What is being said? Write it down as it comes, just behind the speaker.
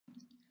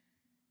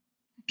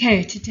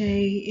Okay,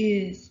 today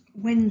is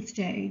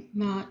Wednesday,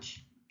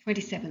 March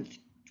 27th,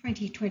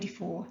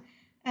 2024,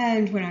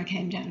 and when I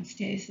came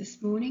downstairs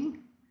this morning,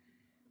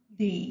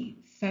 the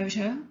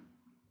photo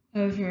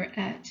over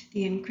at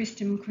the In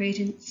Christum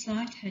Credent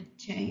site had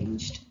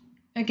changed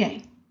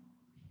again.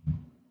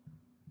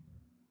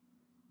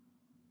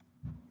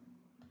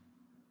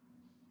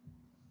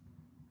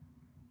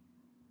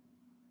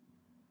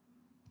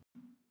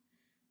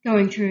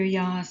 Going through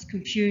Yah's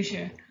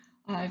computer,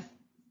 I've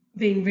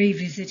been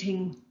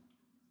revisiting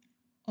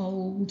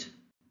old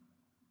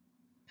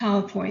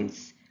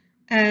PowerPoints,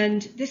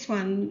 and this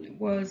one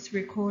was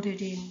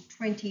recorded in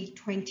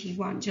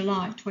 2021,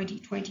 July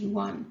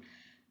 2021,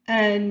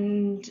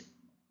 and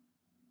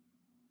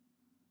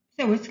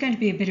so it's going to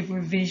be a bit of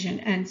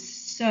revision and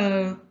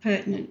so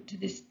pertinent to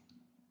this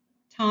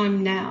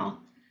time now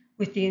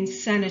with the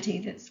insanity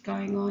that's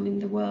going on in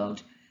the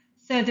world.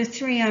 So the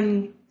three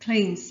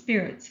unclean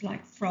spirits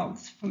like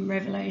frogs from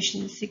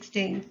Revelation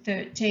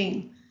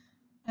 16:13.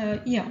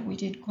 We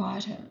did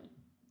quite an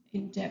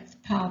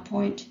in-depth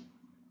PowerPoint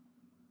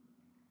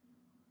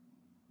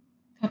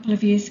a couple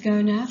of years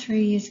ago now,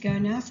 3 years ago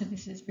now, so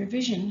this is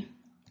revision.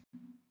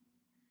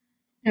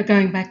 Now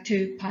going back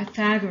to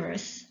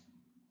Pythagoras,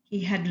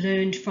 he had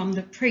learned from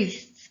the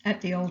priests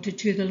at the altar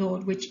to the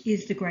Lord, which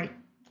is the Great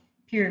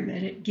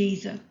Pyramid at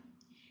Giza.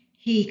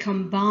 He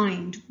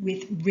combined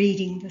with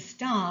reading the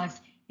stars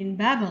in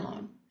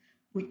Babylon,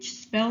 which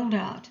spelled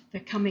out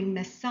the coming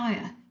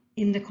Messiah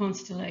in the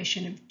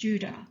constellation of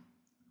Judah.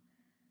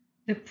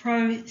 The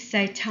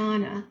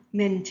pro-Satana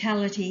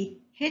mentality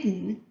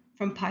hidden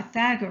from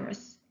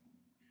Pythagoras,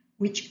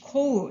 which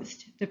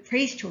caused the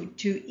priesthood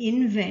to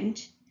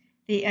invent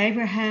the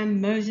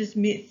Abraham-Moses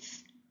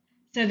myths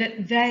so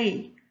that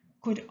they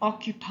could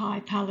occupy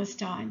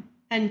Palestine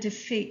and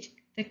defeat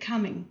the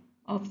coming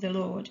of the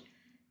Lord.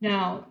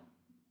 Now,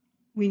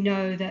 we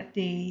know that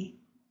the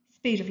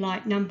speed of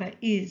light number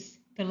is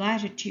the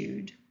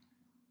latitude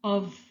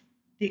of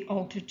the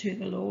altar to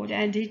the Lord,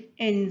 and it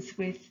ends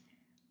with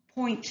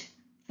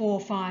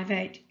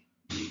 0.458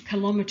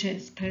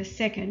 kilometers per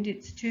second.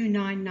 It's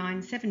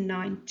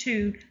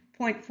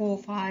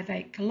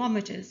 299,792.458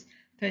 kilometers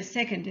per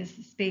second is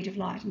the speed of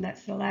light, and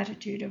that's the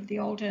latitude of the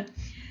altar.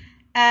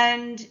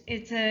 And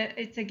it's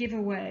a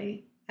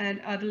giveaway,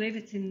 and I believe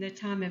it's in the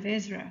time of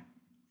Ezra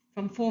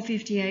from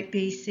 458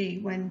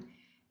 BC when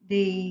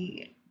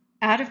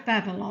out of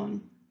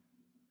Babylon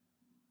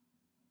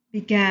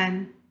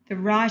began the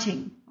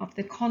writing of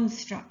the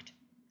construct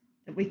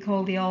that we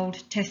call the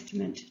Old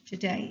Testament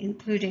today,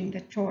 including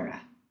the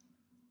Torah.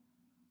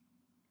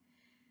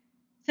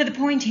 So the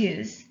point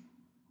is,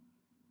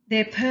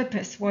 their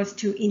purpose was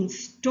to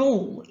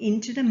install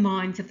into the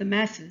minds of the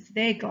masses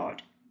their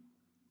god,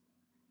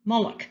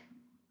 Moloch,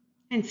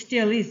 and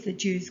still is the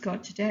Jews'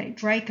 god today,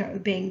 Draco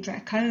being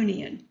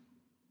draconian,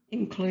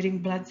 including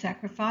blood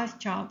sacrifice,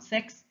 child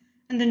sex,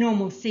 and the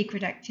normal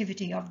secret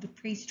activity of the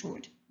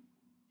priesthood.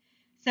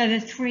 So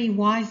the three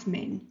wise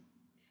men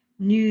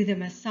knew the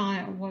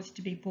Messiah was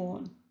to be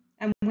born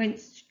and went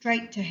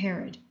straight to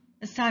Herod,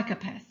 a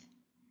psychopath,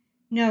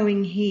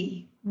 knowing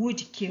he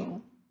would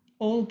kill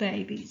all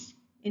babies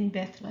in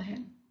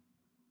Bethlehem.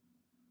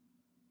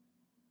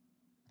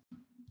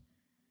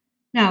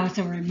 Now, as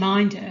a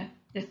reminder,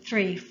 the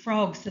three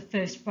frogs, the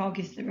first frog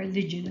is the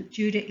religion of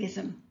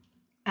Judaism,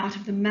 out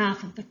of the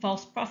mouth of the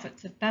false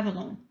prophets of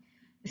Babylon.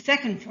 The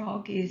second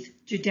frog is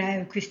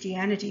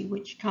Judeo-Christianity,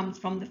 which comes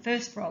from the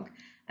first frog,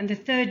 and the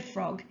third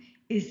frog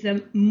is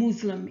the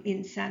Muslim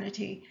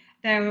insanity.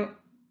 They are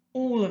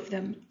all of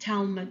them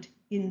Talmud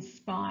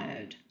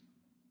inspired.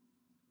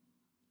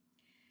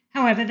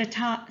 However,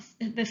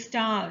 the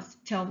stars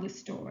tell the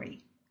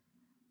story.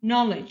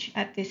 Knowledge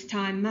at this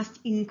time must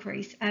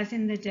increase as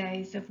in the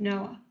days of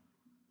Noah.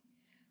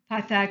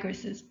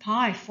 Pythagoras'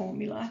 pi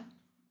formula,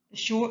 the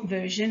short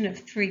version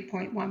of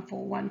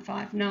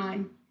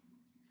 3.14159,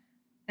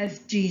 as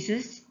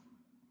Jesus,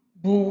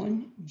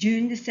 born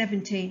June the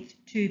 17th,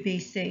 2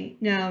 BC.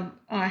 Now,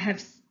 I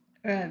have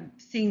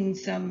seen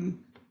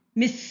some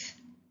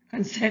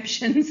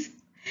misconceptions.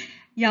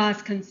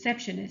 Yah's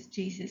conception as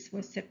Jesus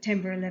was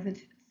September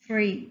 11th,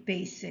 3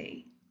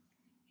 BC.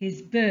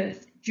 His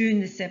birth,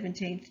 June the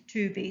 17th,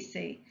 2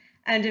 BC.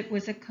 And it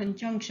was a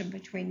conjunction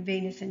between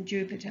Venus and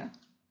Jupiter.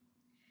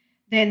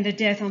 Then the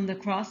death on the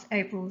cross,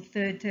 April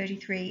 3rd,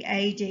 33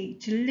 AD,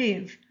 to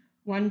live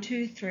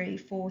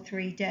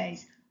 12343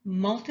 days,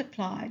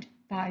 multiplied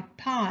by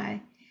pi,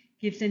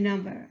 gives a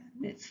number.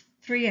 It's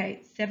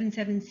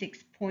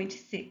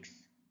 38776.6.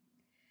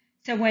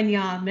 So when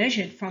Yah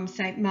measured from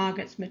St.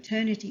 Margaret's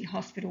Maternity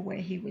Hospital,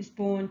 where he was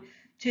born,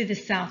 to the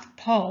South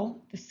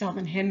Pole, the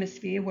Southern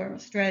Hemisphere, where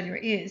Australia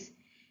is,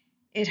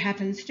 it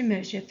happens to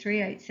measure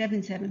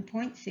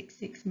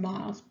 3877.66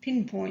 miles,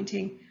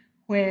 pinpointing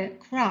where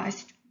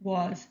Christ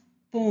was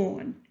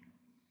born.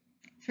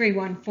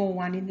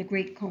 3141 in the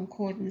Greek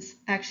concordance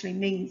actually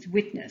means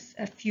witness,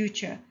 a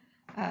future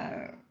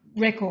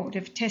record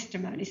of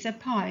testimony. So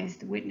pi is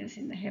the witness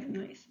in the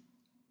heavenlies.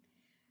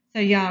 So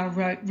Yah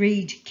wrote,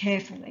 read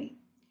carefully.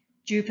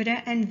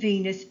 Jupiter and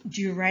Venus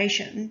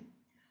duration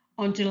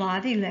on July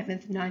the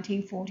 11th,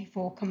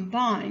 1944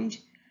 combined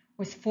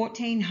was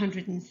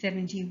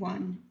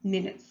 1471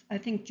 minutes. I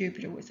think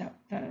Jupiter was up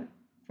for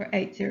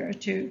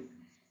 802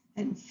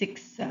 and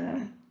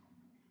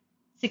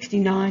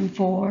 669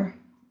 for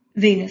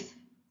Venus.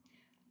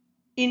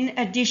 In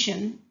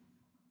addition,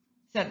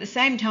 so at the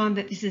same time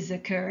that this is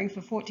occurring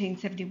for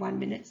 1471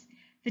 minutes,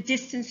 the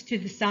distance to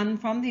the Sun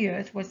from the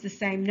Earth was the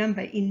same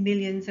number in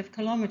millions of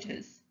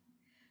kilometres.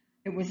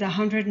 It was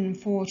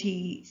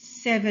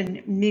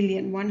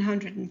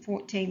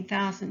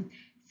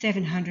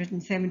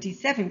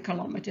 147,114,777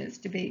 kilometres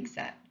to be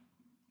exact.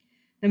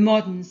 The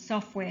modern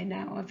software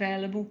now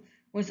available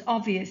was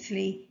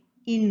obviously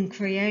in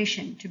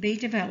creation, to be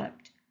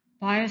developed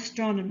by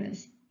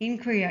astronomers in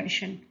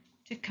creation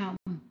to come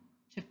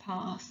to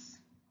pass.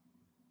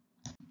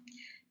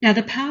 Now,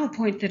 the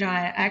PowerPoint that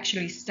I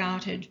actually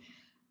started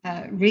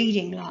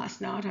reading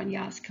last night on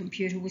Yah's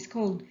computer was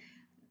called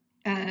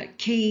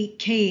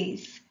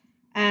Keys,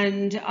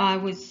 and I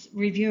was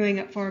reviewing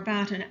it for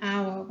about an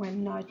hour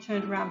when I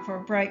turned around for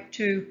a break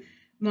to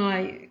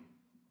my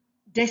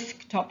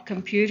desktop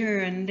computer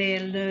and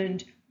there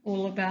learned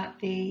all about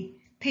the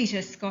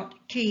Peter Scott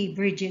Key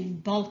Bridge in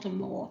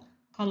Baltimore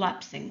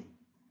collapsing.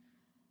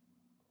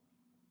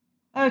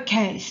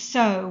 Okay,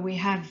 so we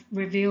have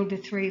revealed the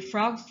three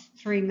frogs,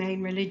 three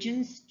main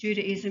religions: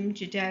 Judaism,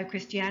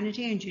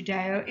 Judeo-Christianity, and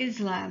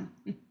Judeo-Islam.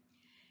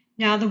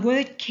 Now, the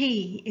word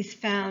key is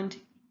found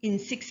in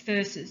 6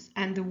 verses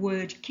and the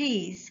word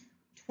keys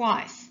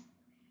twice.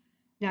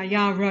 Now,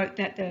 Yah wrote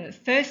that the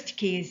first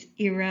key is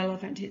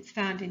irrelevant. It's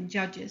found in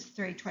Judges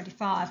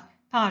 3:25,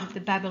 part of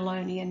the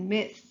Babylonian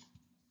myth.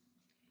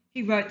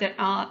 He wrote that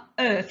our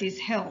earth is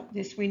held,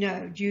 this we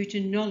know, due to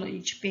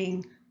knowledge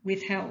being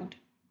withheld.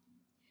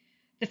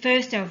 The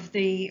first of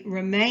the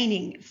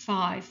remaining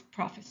 5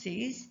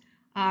 prophecies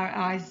are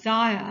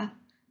Isaiah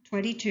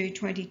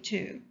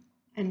 22:22,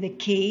 and the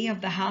key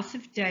of the house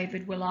of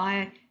David will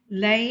I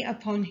lay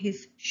upon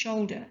his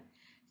shoulder,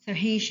 so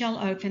he shall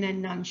open and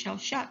none shall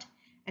shut,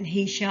 and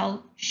he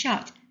shall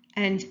shut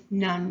and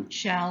none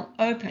shall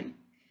open.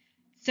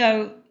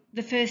 So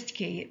the first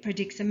key, it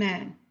predicts a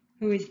man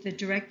who is the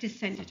direct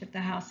descendant of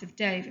the house of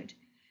David.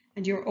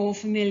 And you're all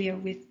familiar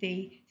with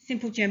the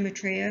simple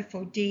gematria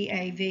for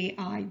David,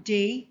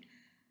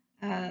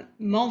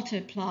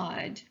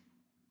 multiplied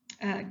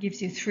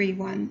gives you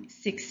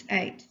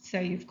 3168. So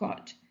you've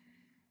got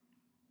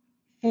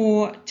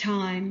 4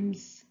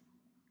 times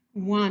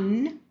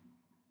 1,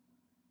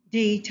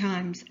 D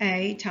times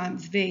A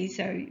times V,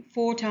 so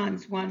 4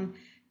 times 1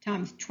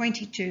 times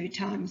 22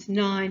 times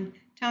 9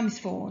 times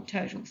 4,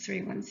 total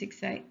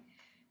 3168,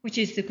 which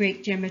is the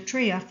Greek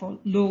gematria for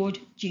Lord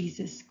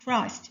Jesus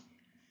Christ.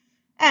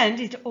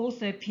 And it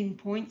also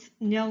pinpoints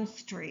Nell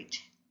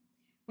Street,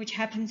 which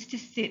happens to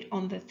sit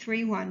on the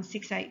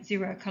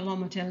 31680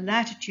 kilometre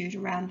latitude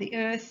around the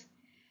Earth,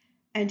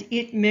 and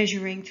it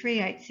measuring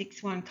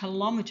 3861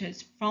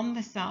 kilometres from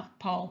the South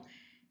Pole,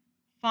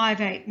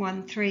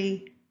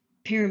 5813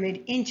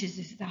 pyramid inches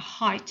is the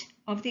height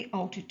of the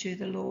altar to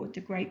the Lord,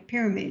 the Great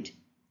Pyramid,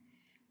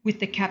 with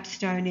the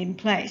capstone in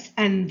place.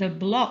 And the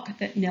block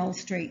that Nell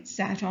Street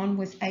sat on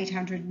was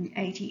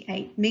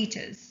 888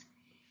 metres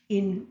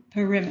in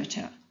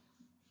perimeter.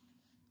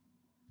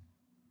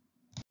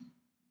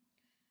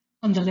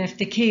 On the left,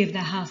 the key of the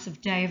house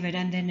of David,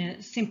 and then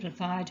a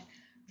simplified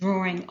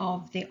drawing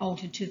of the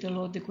altar to the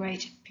Lord, the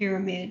Great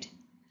Pyramid.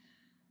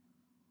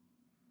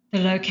 The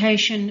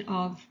location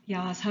of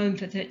Yah's home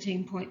for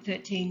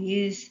 13.13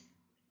 years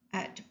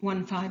at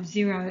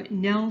 150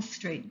 Nell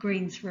Street,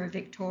 Greensboro,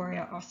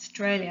 Victoria,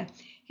 Australia.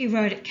 He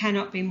wrote, "It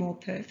cannot be more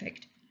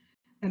perfect.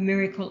 A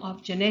miracle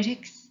of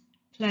genetics,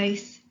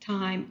 place,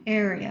 time,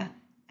 area,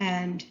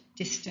 and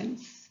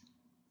distance."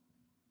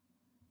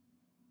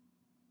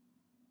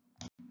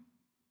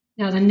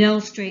 Now, the Nell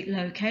Street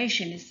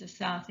location is the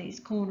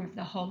southeast corner of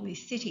the Holy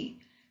City,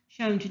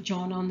 shown to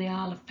John on the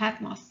Isle of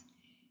Patmos.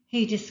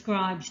 He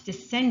describes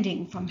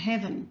descending from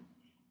heaven,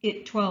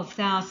 it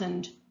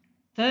 12,000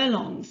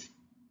 furlongs,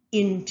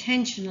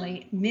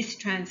 intentionally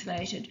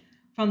mistranslated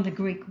from the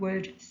Greek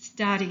word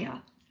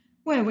stadia,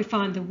 where we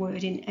find the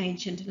word in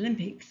ancient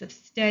Olympics of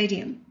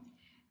stadium.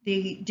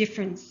 The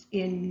difference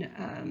in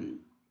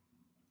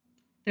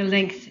the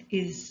length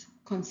is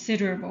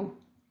considerable.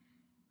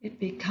 It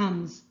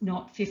becomes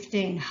not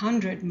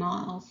 1,500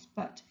 miles,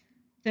 but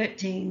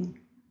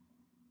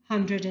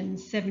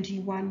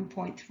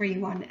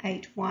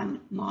 1,371.3181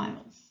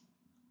 miles.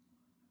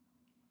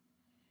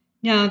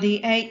 Now,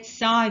 the 8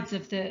 sides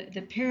of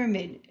the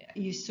pyramid,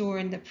 you saw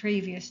in the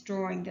previous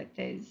drawing that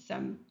there's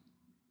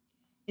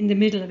in the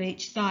middle of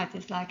each side,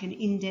 there's like an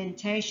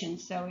indentation,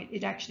 so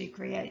it actually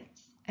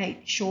creates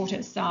 8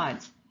 shorter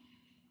sides.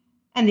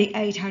 And the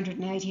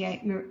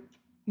 888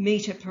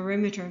 metre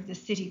perimeter of the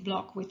city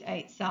block with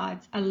 8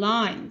 sides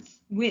aligns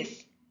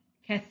with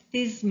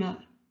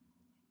Kathisma,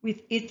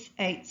 with its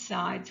 8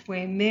 sides,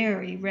 where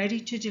Mary, ready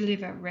to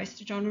deliver,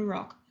 rested on a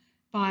rock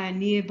by a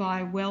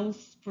nearby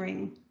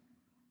wellspring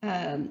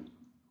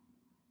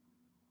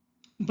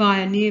by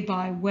a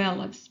nearby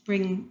well of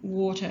spring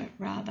water,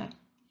 rather.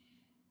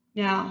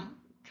 Now,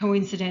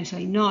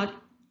 coincidentally not,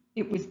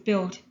 it was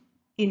built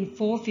in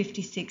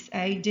 456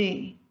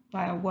 AD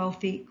by a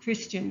wealthy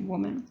Christian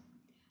woman.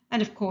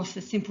 And of course,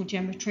 the simple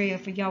gematria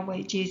for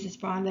Yahweh-Jesus,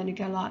 Brian Leonard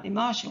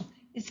Golightly-Marshall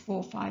is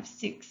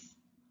 456.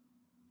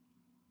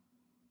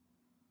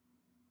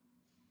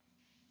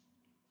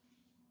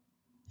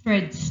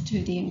 Threads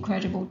to the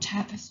incredible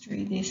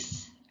tapestry,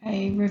 this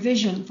a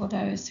revision for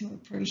those who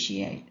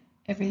appreciate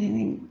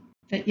everything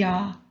that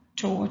Yah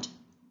taught.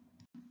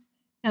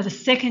 Now the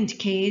second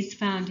key is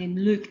found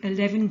in Luke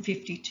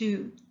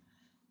 11:52.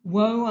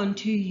 Woe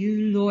unto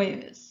you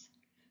lawyers,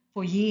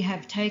 for ye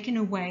have taken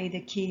away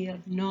the key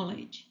of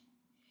knowledge.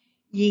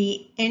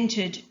 Ye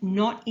entered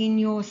not in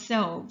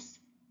yourselves,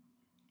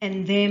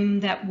 and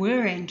them that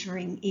were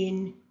entering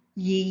in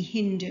ye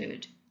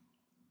hindered.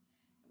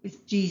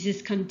 With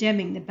Jesus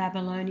condemning the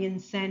Babylonian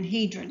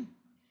Sanhedrin,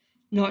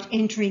 not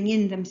entering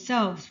in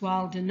themselves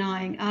while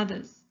denying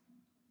others.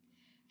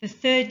 The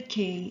third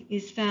key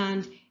is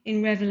found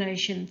in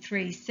Revelation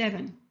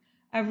 3:7,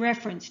 a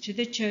reference to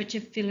the Church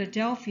of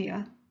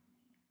Philadelphia,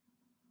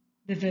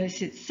 the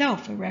verse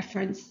itself a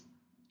reference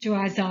to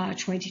Isaiah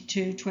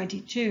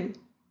 22:22,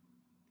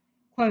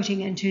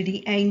 quoting, "And to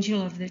the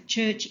angel of the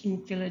church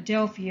in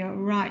Philadelphia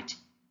write,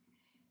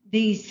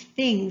 These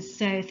things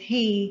saith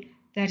he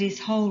that is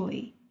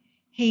holy,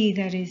 he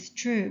that is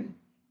true,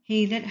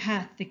 he that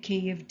hath the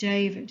key of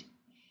David,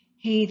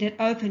 he that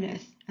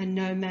openeth and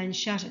no man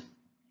shutteth,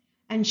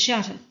 and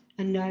shutteth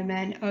and no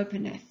man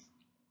openeth."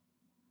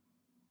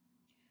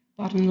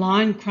 Bottom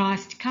line,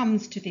 Christ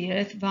comes to the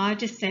earth via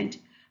descent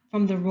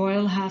from the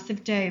royal house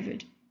of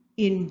David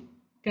in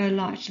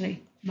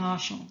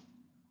Golightly-Marshall.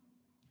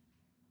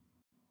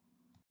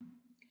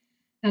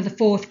 Now the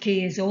fourth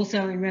key is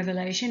also in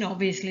Revelation,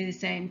 obviously the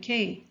same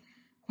key,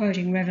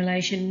 quoting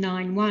Revelation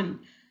 9:1.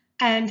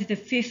 "And the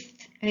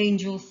fifth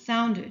angel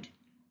sounded,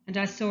 and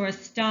I saw a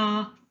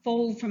star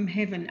fall from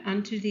heaven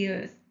unto the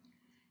earth,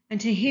 and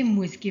to him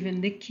was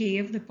given the key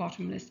of the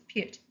bottomless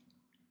pit."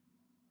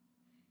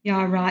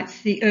 Yah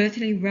writes, the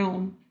earthly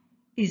realm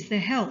is the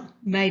hell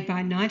made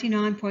by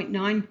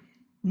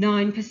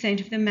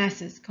 99.99% of the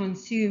masses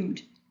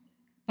consumed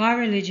by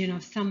religion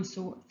of some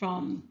sort,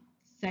 from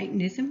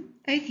Satanism,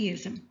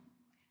 atheism,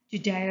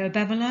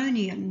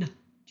 Judeo-Babylonian,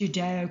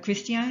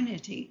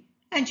 Judeo-Christianity,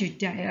 and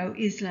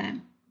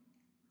Judeo-Islam,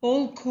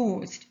 all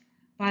caused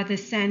by the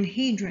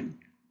Sanhedrin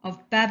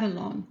of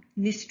Babylon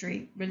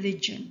mystery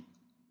religion.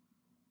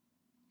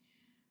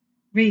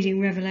 Reading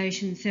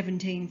Revelation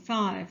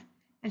 17:5,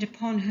 "And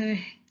upon her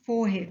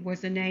forehead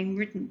was a name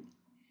written,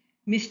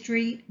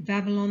 Mystery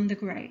Babylon the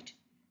Great,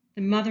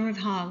 the mother of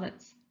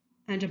harlots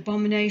and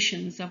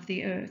abominations of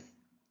the earth."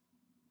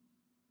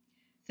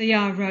 So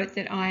Yah wrote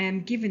that I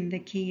am given the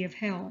key of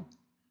hell,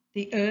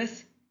 the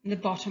earth and the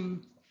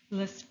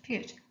bottomless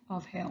pit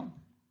of hell.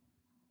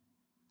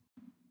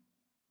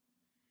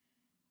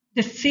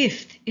 The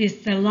fifth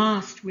is the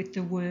last with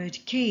the word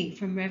key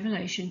from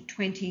Revelation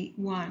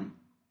 21.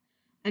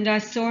 "And I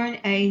saw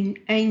an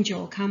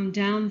angel come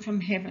down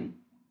from heaven,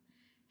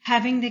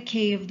 having the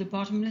key of the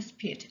bottomless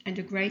pit and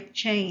a great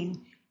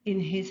chain in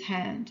his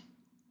hand."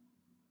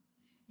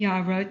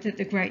 Yah wrote that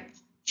the great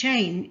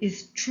chain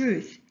is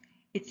truth.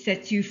 It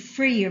sets you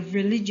free of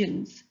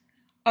religions,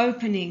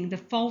 opening the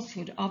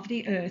falsehood of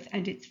the earth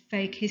and its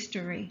fake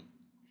history.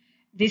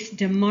 This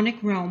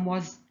demonic realm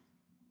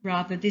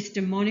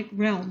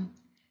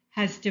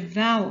has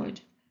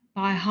devoured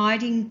by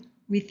hiding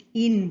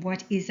within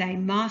what is a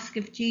mask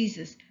of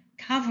Jesus,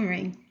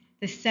 covering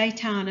the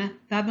Satana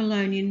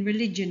Babylonian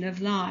religion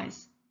of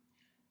lies,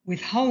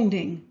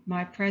 withholding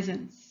my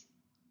presence.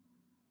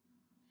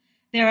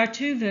 There are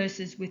two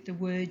verses with the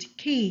word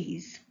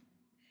keys.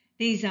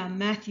 These are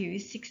Matthew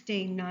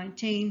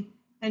 16:19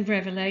 and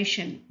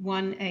Revelation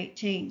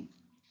 1:18.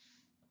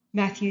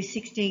 Matthew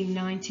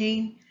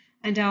 16:19,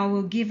 "And I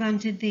will give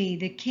unto thee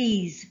the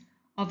keys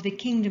of the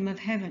kingdom of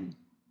heaven.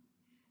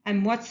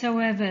 And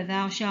whatsoever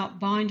thou shalt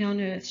bind on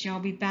earth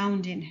shall be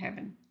bound in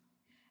heaven,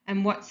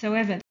 and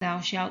whatsoever thou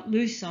shalt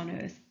loose on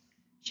earth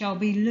shall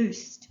be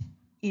loosed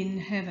in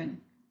heaven."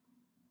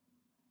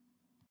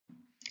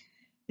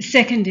 The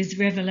second is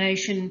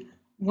Revelation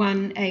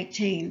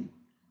 1:18.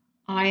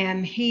 "I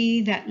am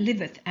he that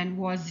liveth and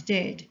was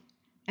dead,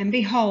 and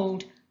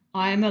behold,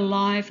 I am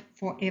alive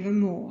for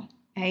evermore.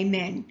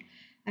 Amen.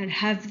 And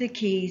have the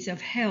keys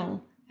of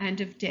hell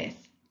and of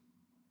death."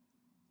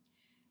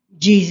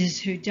 Jesus,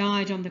 who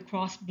died on the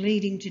cross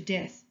bleeding to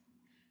death,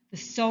 the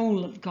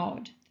soul of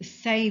God, the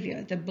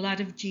Saviour, the blood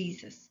of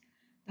Jesus,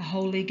 the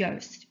Holy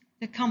Ghost,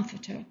 the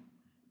Comforter,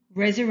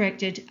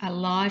 resurrected,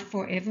 alive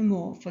for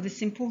evermore, for the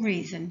simple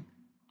reason,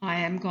 I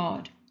am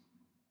God.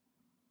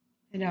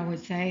 And I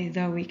would say,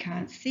 though we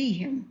can't see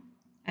him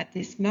at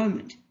this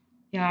moment,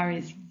 Yah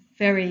is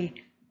very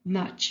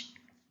much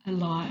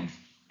alive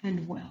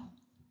and well.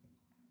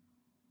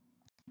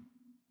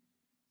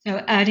 So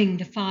adding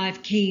the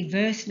 5 key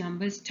verse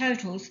numbers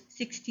totals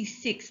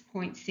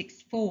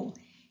 66.64.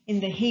 In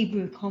the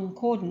Hebrew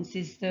concordance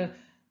is the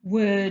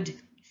word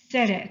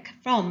Tzedek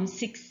from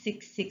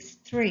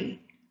 6663,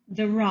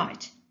 the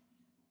right,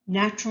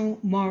 natural,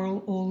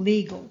 moral, or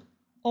legal.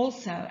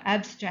 Also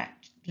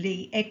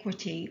abstractly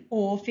equity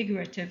or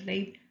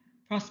figuratively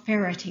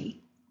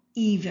prosperity,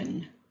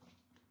 even.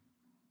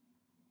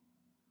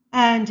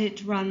 And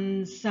it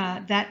runs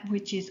that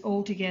which is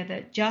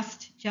altogether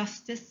just,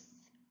 justice,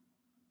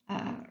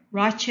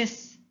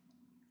 righteous,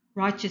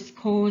 righteous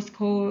cause,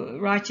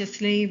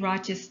 righteously,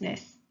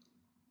 righteousness.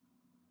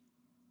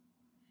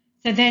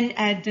 So then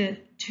add the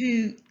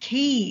two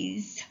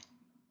keys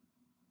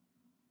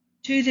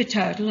to the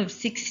total of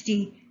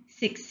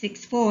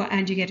 6664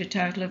 and you get a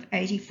total of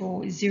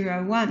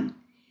 8401.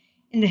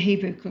 In the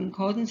Hebrew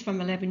Concordance from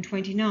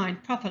 1129,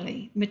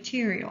 properly,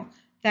 material,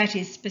 that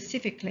is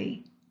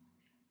specifically,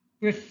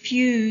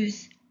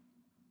 refuse,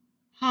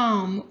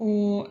 harm,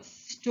 or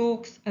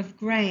stalks of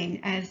grain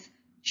as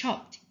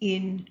chopped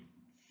in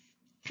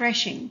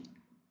threshing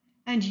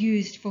and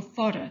used for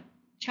fodder,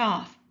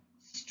 chaff,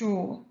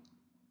 straw,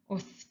 or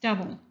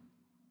stubble.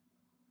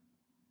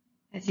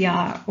 As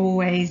Yah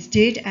always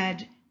did,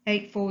 add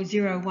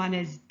 8401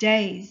 as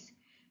days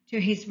to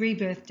his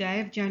rebirth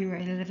day of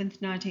January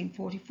 11th,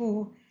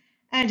 1944,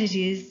 and it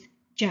is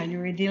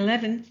January the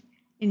 11th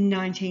in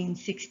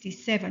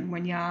 1967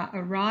 when Yah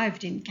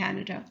arrived in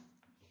Canada.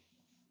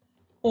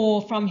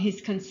 Or from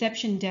his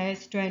conception day,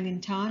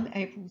 Australian time,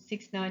 April 6,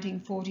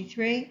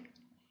 1943,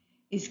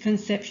 his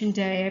conception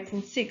day,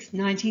 April 6,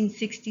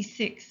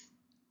 1966.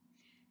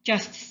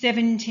 Just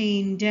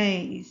 17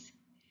 days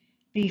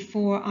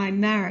before I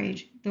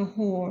married the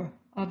whore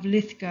of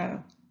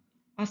Lithgow,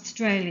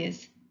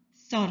 Australia's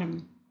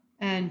Sodom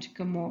and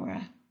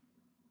Gomorrah.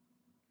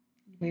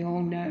 We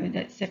all know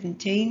that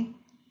 17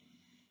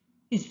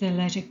 is the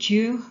letter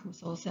Q. It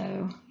was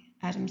also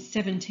Adam's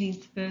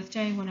 17th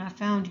birthday when I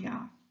found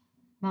Yah,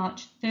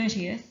 March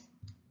 30th,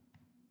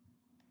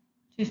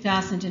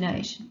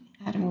 2008.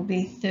 Adam will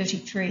be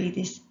 33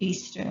 this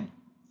Easter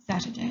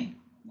Saturday,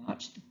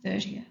 March the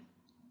 30th.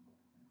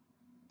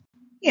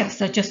 Yeah,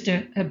 so just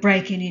a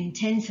break in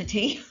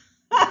intensity.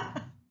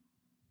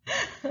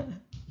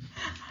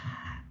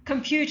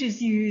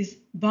 Computers use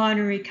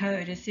binary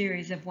code, a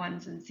series of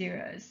ones and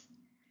zeros.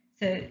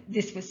 So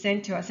this was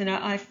sent to us, and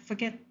I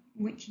forget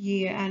which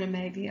year Anna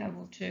may be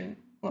able to,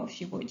 well,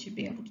 she would, she'd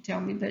be able to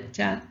tell me, but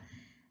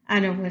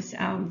Anna was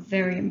our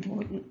very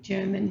important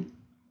German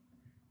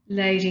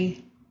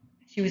lady.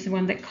 She was the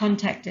one that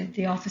contacted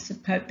the office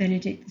of Pope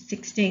Benedict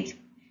XVI.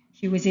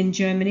 She was in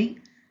Germany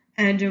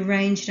and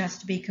arranged us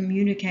to be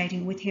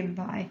communicating with him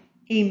by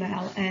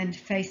email and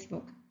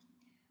Facebook.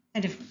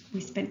 And we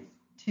spent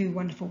 2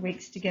 wonderful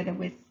weeks together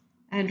with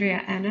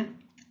Andrea Anna.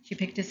 She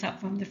picked us up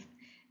from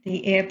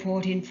the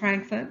airport in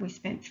Frankfurt. We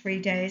spent 3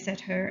 days at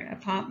her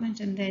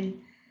apartment and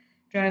then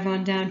drove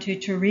on down to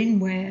Turin,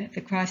 where the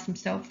Christ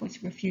himself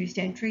was refused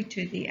entry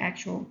to the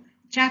actual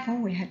chapel.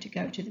 We had to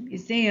go to the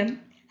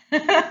museum.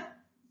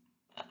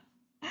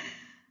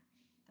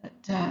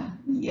 But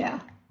yeah.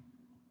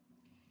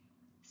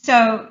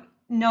 So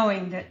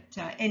knowing that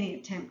any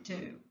attempt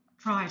to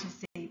try to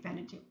see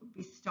Benedict would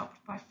be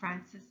stopped by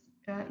Francis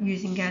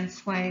using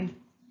Ganswain,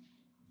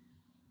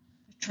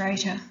 the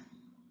traitor.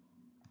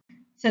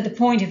 So the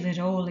point of it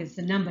all is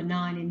the number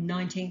 9 in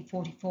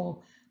 1944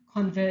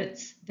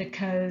 converts the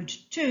code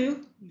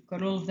to, you've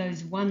got all of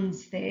those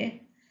ones there,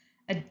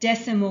 a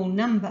decimal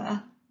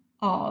number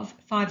of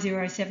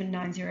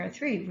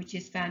 507903, which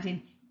is found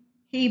in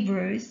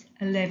Hebrews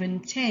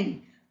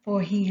 11:10.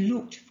 For he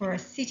looked for a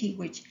city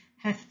which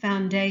hath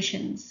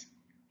foundations,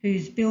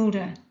 whose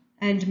builder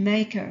and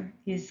maker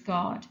is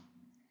God.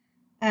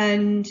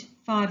 And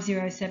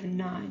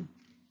 5079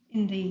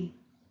 in the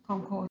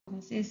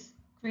concordance is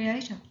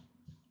creator.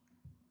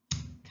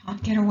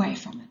 Can't get away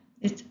from it.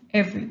 It's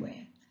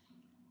everywhere.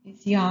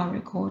 It's Yah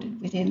recorded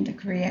within the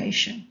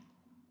creation.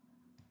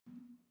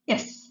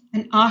 Yes,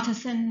 an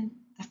artisan,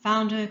 a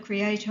founder,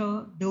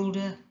 creator,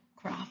 builder,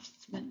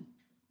 craftsman.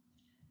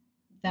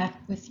 That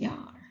with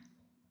Yah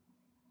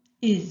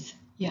is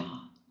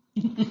Yah.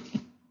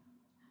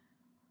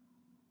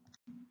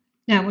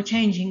 Now we're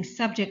changing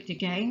subject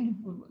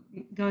again.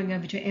 We're going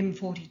over to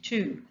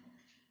M42.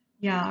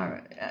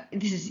 Yah,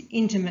 this is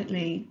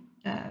intimately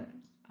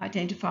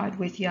identified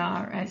with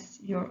Yah, as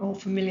you're all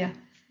familiar.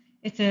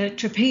 It's a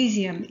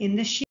trapezium in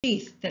the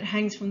sheath that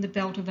hangs from the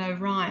belt of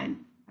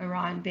Orion,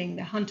 Orion being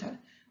the hunter,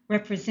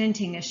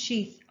 representing a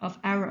sheath of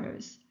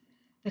arrows.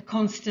 The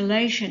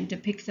constellation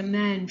depicts a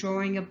man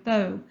drawing a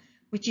bow,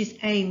 which is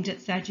aimed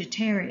at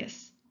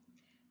Sagittarius.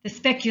 The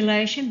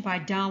speculation by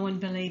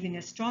Darwin-believing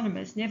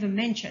astronomers never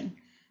mention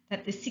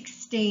that the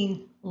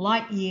 16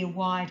 light-year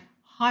wide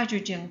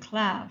hydrogen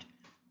cloud,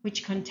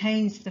 which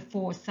contains the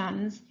 4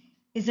 suns,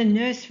 is a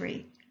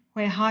nursery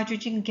where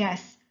hydrogen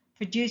gas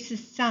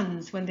produces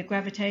suns when the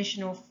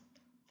gravitational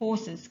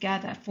forces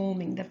gather,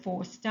 forming the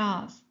 4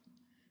 stars.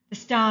 The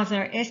stars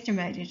are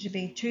estimated to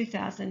be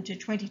 2,000 to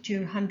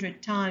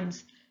 2,200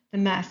 times the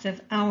mass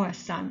of our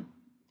sun.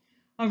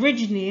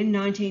 Originally in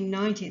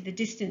 1990, the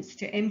distance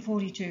to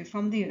M42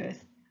 from the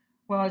Earth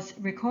was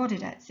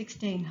recorded at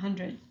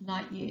 1,600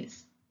 light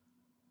years.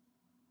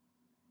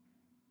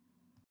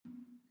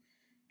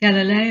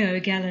 Galileo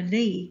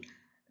Galilei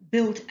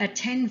built a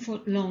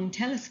 10-foot-long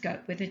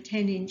telescope with a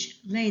 10-inch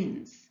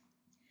lens.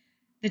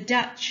 The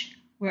Dutch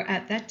were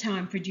at that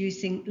time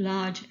producing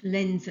large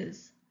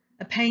lenses,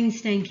 a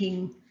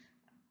painstaking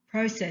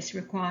process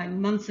requiring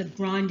months of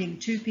grinding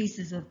 2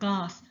 pieces of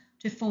glass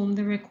to form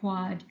the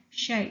required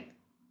shape.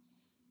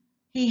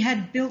 He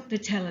had built the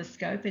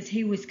telescope as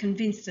he was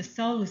convinced the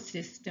solar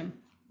system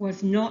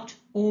was not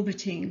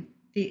orbiting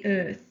the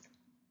Earth,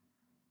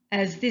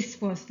 as this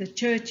was the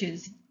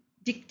Church's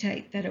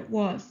dictate that it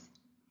was.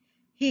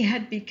 He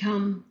had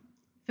become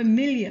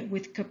familiar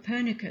with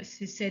Copernicus,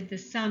 who said the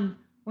Sun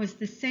was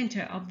the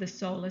centre of the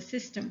solar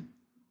system.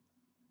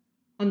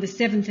 On the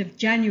 7th of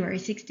January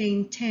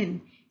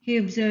 1610, he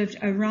observed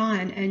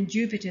Orion and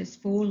Jupiter's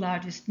 4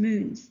 largest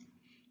moons.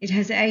 It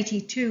has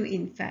 82,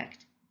 in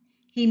fact.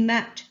 He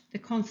mapped the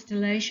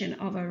constellation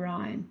of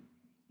Orion.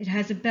 It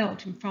has a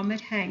belt, and from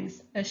it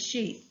hangs a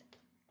sheath.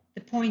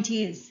 The point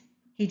is,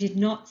 he did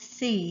not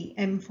see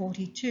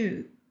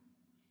M42,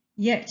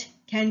 yet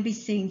can be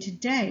seen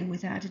today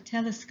without a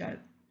telescope,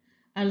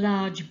 a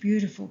large,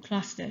 beautiful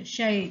cluster,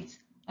 shades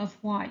of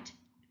white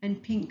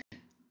and pink.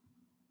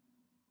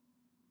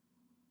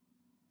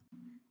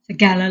 So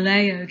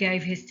Galileo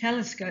gave his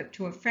telescope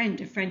to a friend,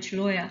 a French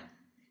lawyer,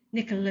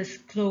 Nicolas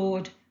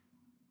Claude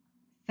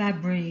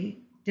Fabry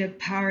de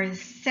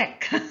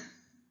Paris-Sec.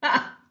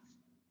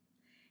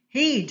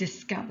 He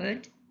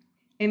discovered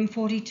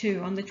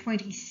M42 on the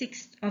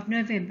 26th of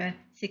November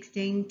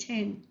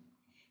 1610.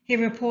 He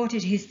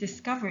reported his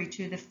discovery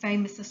to the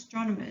famous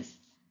astronomers,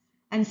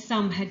 and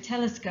some had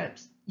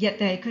telescopes, yet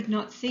they could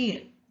not see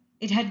it.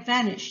 It had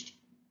vanished.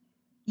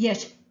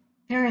 Yet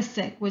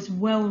Paris-Sec was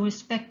well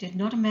respected,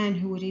 not a man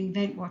who would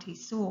invent what he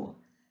saw,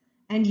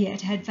 and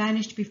yet had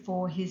vanished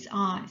before his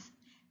eyes.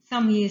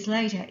 Some years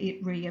later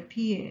it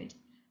reappeared,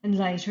 and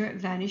later it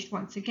vanished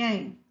once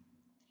again.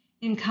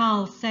 In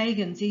Carl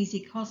Sagan's Easy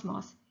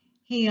Cosmos,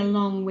 he,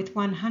 along with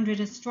 100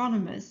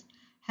 astronomers,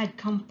 had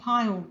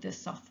compiled the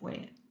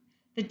software.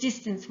 The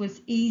distance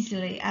was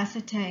easily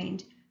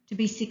ascertained to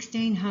be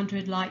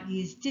 1600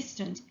 light-years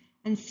distant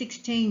and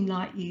 16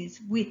 light-years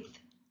width.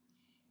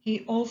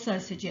 He also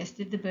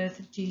suggested the birth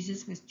of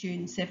Jesus was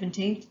June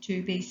 17th,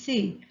 2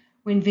 BC,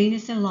 when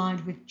Venus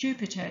aligned with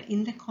Jupiter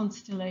in the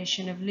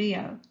constellation of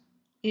Leo,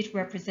 it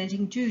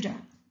representing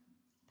Judah,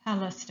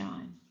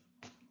 Palestine.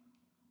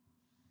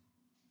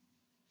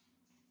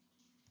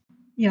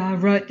 I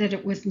wrote that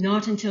it was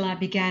not until I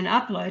began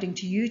uploading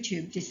to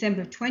YouTube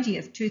December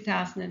 20th,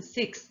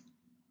 2006,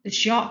 the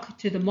shock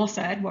to the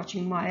Mossad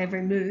watching my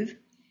every move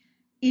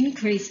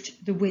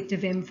increased the width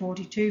of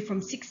M42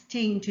 from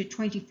 16 to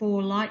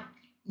 24 light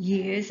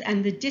years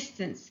and the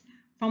distance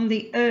from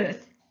the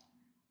Earth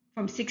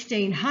from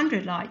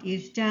 1600 light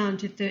years down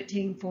to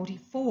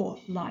 1344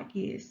 light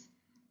years,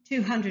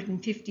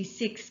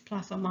 256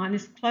 plus or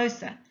minus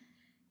closer,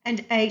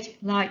 and 8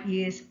 light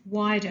years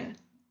wider.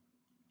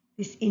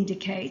 This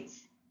indicates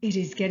it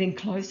is getting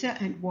closer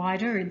and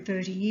wider in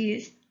 30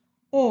 years,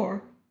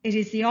 or it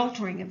is the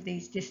altering of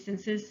these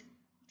distances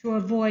to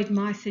avoid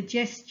my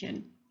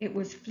suggestion it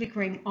was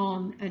flickering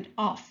on and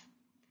off,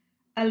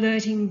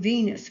 alerting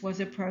Venus was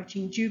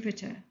approaching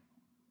Jupiter.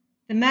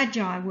 The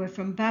Magi were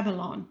from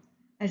Babylon,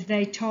 as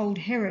they told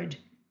Herod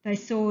they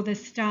saw the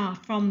star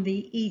from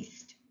the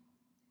east.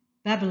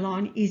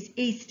 Babylon is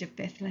east of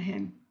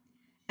Bethlehem,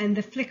 and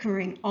the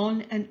flickering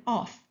on and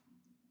off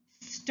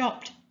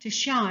stopped to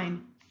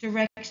shine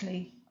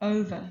directly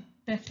over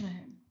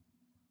Bethlehem.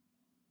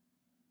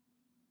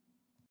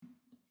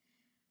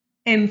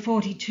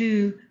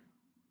 M42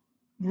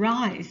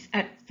 rise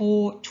at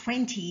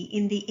 4:20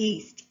 in the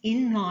east,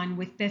 in line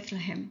with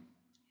Bethlehem.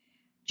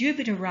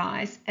 Jupiter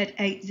rise at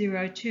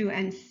 8:02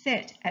 and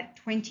set at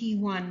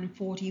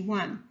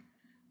 21:41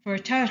 for a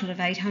total of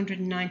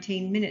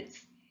 819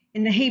 minutes.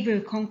 In the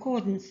Hebrew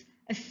Concordance,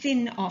 a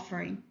sin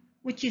offering,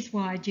 which is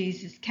why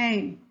Jesus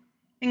came.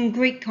 In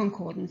Greek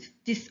Concordance,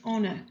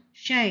 dishonor,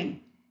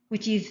 shame,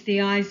 which is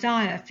the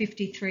Isaiah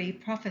 53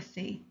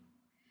 prophecy.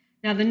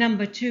 Now the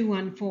number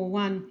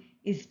 2141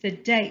 is the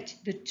date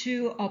the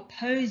 2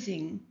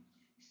 opposing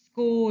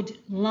scored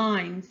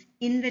lines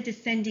in the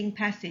descending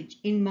passage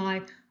in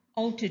my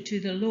altar to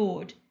the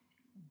Lord,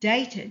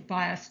 dated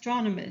by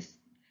astronomers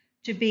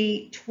to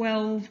be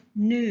 12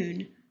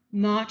 noon,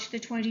 March the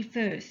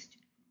 21st,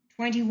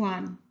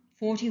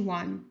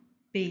 2141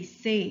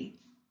 BC.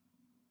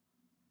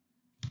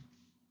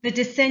 The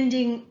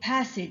descending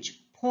passage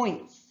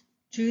points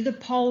to the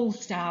pole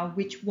star,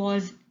 which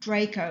was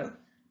Draco,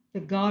 the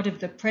god of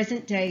the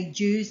present-day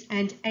Jews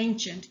and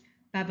ancient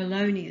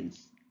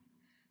Babylonians.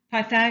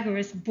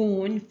 Pythagoras,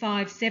 born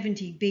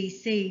 570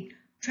 BC,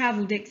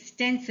 travelled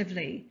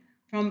extensively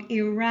from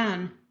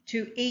Iran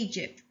to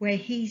Egypt, where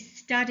he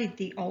studied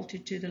the altar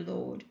to the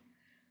Lord,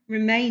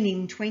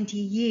 remaining 20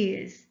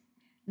 years,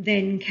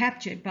 then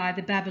captured by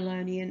the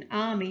Babylonian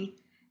army,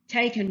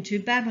 taken to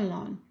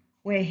Babylon,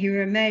 where he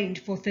remained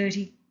for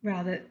 13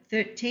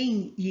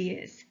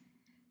 years,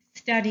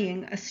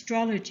 studying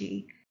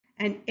astrology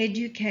and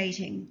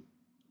educating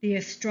the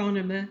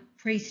astronomer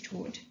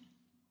priesthood.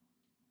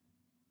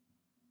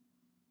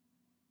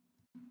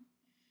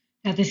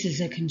 Now this is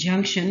a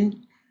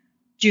conjunction,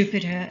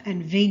 Jupiter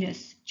and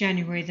Venus,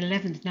 January the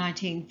 11th,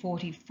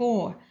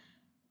 1944,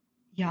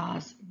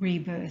 Yah's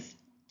rebirth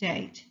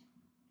date.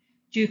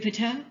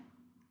 Jupiter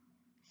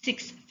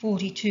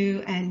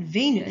 642 and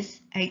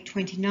Venus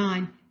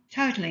 829,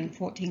 totaling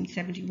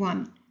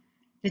 1471.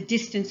 The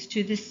distance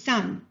to the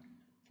Sun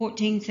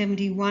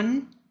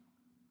 1471,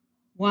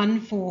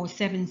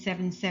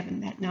 14777,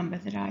 that number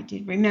that I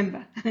did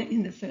remember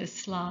in the first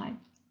slide.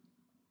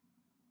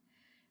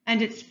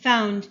 And it's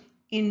found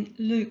in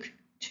Luke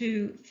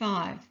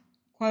 2:5,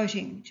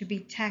 quoting, "To be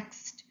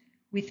taxed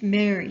with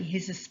Mary,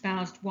 his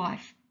espoused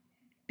wife,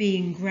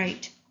 being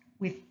great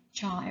with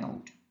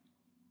child."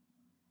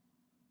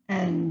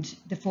 And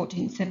the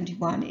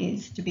 1471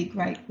 is to be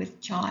great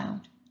with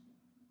child.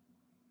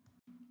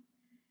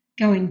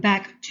 Going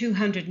back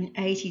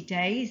 280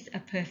 days, a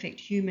perfect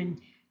human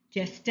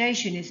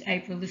gestation is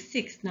April the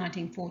 6th,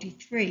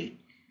 1943,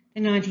 the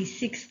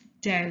 96th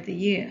day of the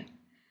year.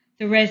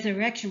 The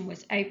resurrection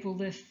was April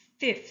the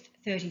 5th,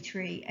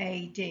 33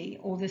 AD,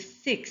 or the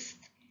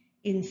 6th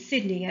in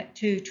Sydney at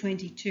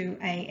 2:22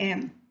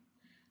 a.m.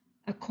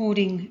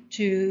 According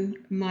to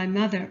my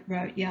mother,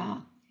 wrote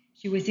Yah,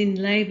 she was in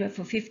labour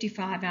for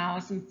 55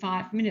 hours and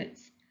 5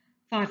 minutes.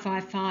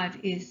 555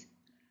 is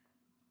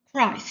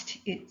Christ.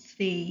 It's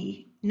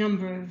the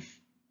number of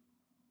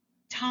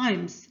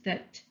times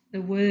that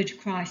the word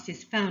Christ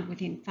is found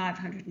within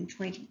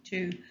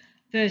 522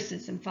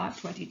 verses, and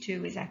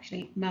 522 is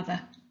actually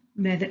mother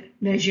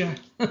measure.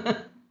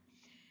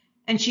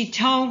 And she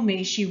told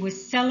me she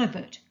was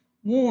celibate,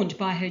 warned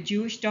by her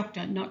Jewish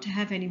doctor not to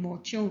have any more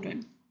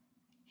children.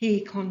 He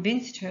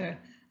convinced her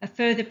a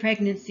further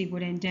pregnancy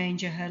would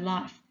endanger her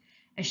life,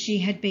 as she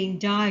had been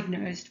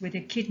diagnosed with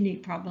a kidney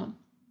problem.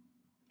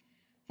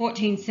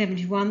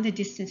 1471, the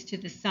distance to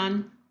the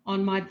Sun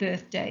on my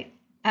birth date,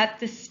 at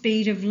the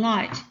speed of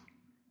light,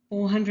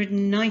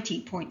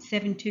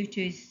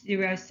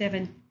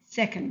 490.72207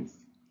 seconds.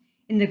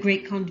 In the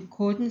Greek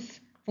concordance,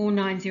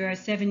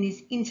 4907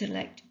 is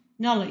intellect,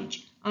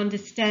 knowledge,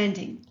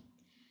 understanding.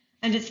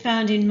 And it's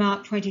found in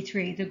Mark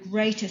 23, the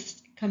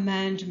greatest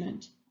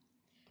commandment,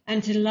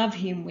 and to love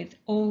him with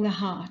all the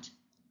heart,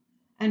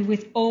 and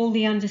with all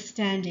the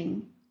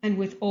understanding, and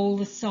with all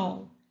the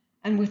soul,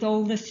 and with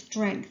all the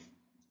strength,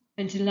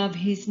 and to love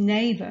his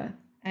neighbour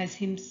as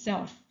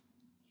himself,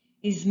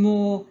 is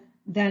more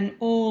than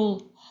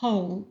all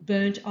whole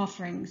burnt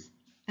offerings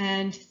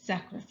and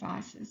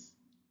sacrifices.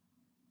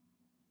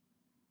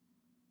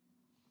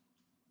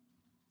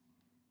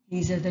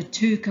 These are the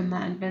two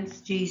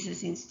commandments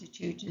Jesus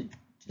instituted: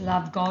 to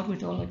love God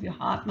with all of your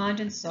heart,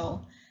 mind and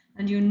soul,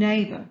 and your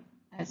neighbour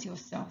as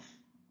yourself.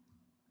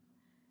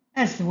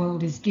 As the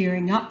world is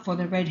gearing up for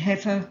the red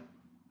heifer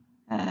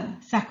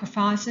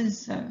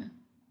sacrifices, it's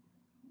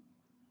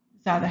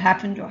either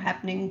happened or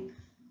happening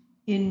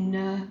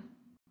in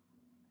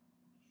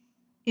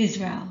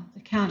Israel, the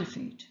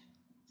counterfeit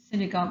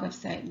synagogue of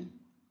Satan.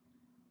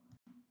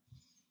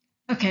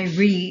 Okay,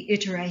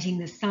 reiterating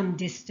the sun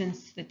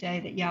distance, the day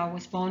that Yah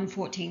was born,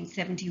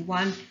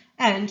 1471,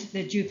 and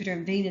the Jupiter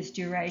and Venus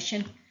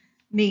duration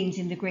means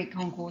in the Greek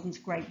concordance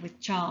great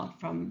with child,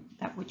 from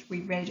that which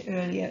we read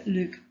earlier,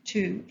 Luke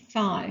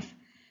 2:5.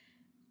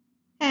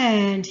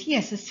 And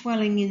yes, a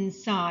swelling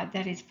inside,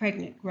 that is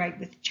pregnant, great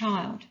with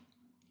child.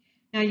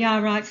 Now Yah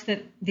writes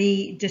that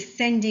the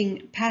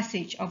descending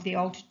passage of the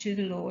altar to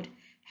the Lord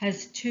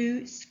has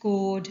 2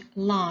 scored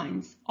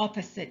lines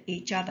opposite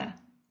each other.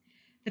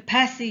 The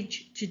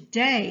passage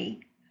today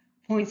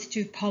points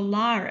to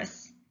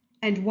Polaris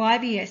and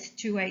YBS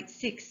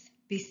 286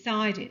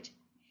 beside it.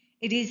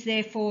 It is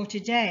therefore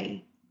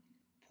today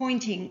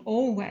pointing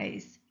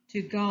always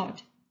to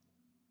God.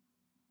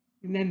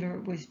 Remember,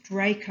 it was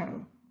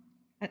Draco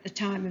at the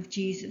time of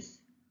Jesus.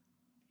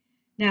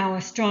 Now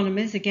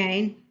astronomers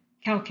again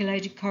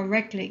calculated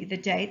correctly the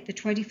date, the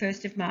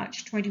 21st of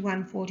March,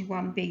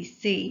 2141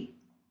 BC.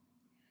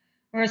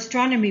 Where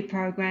astronomy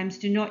programs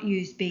do not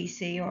use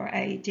BC or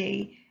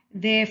AD,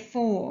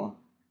 therefore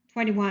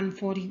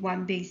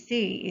 2141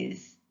 BC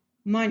is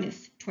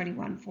minus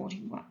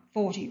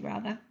 2140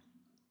 rather.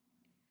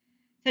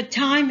 The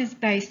time is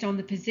based on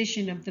the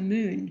position of the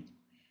moon.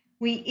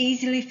 We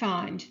easily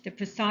find the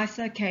precise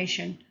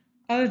location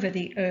over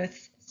the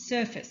Earth's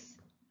surface.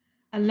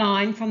 A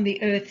line from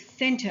the Earth's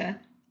center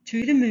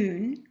to the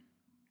moon,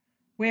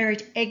 where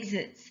it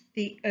exits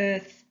the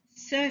Earth's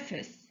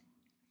surface,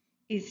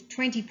 is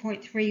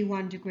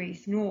 20.31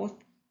 degrees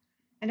north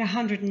and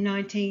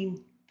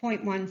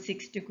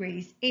 119.16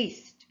 degrees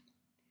east.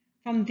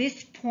 From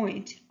this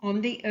point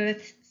on the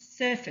Earth's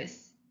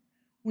surface,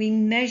 we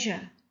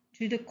measure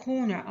to the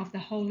corner of the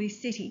holy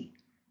city,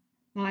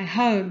 my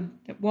home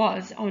that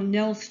was on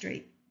Nell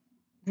Street,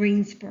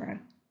 Greensboro,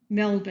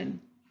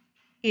 Melbourne,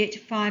 it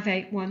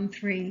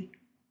 5813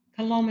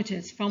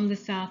 kilometres from the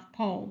South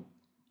Pole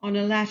on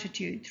a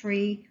latitude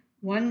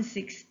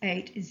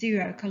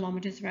 31680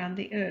 kilometres round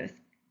the Earth,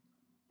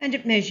 and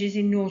it measures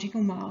in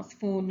nautical miles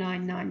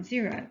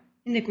 4990.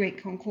 In the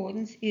Greek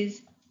concordance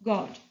is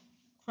God,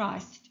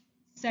 Christ,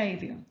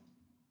 Saviour.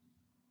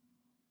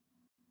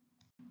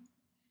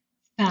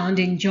 found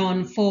in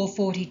John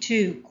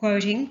 4:42,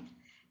 quoting,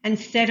 "And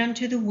said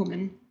unto the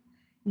woman,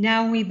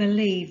 Now we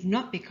believe,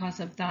 not because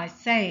of thy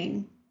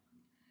saying,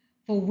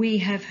 for we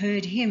have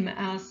heard him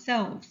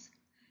ourselves,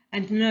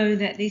 and know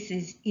that this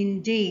is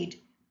indeed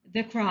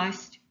the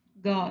Christ,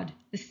 God,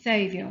 the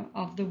Saviour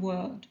of the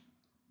world."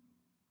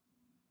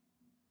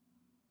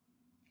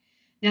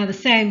 Now the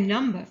same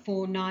number,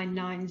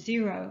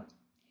 4990,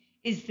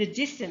 is the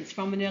distance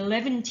from an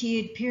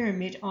 11-tiered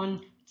pyramid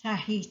on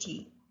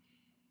Tahiti.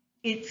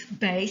 Its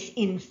base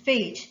in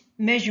feet,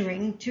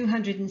 measuring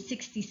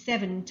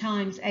 267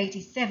 times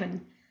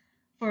 87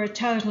 for a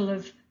total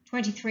of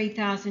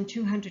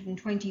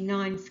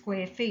 23,229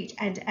 square feet,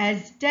 and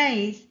as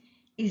days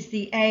is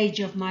the age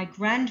of my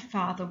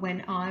grandfather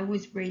when I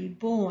was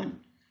reborn,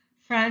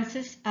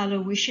 Francis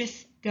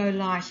Aloysius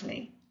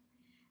Golightly,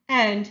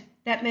 and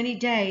that many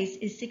days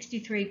is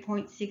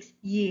 63.6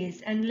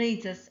 years, and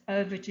leads us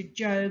over to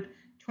Job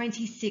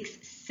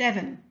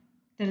 26:7,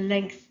 the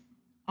length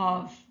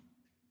of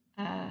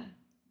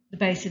the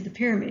base of the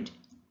pyramid.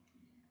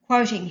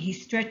 Quoting, "He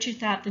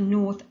stretcheth out the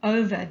north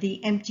over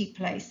the empty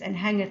place, and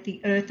hangeth the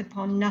earth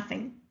upon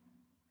nothing."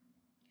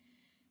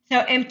 So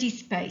empty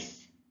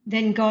space.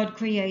 Then God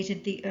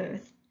created the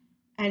earth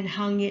and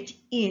hung it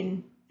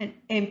in an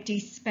empty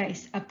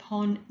space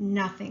upon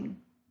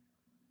nothing.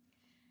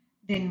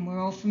 Then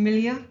we're all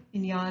familiar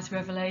in Yah's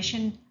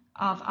revelation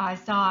of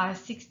Isaiah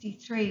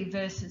 63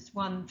 verses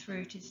 1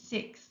 through to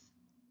 6.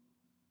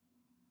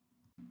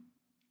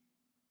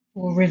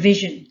 For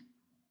revision,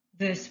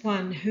 verse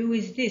 1, "Who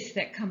is this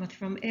that cometh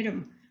from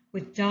Edom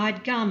with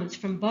dyed garments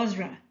from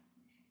Bozrah?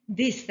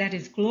 This that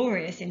is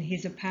glorious in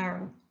his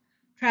apparel,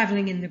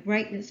 travelling in the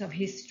greatness of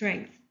his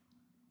strength.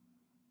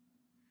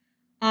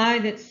 I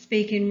that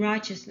speak in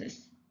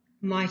righteousness,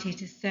 mighty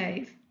to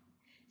save."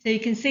 So you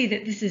can see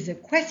that this is a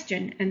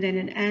question and then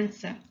an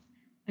answer.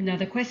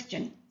 Another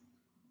question,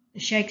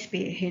 the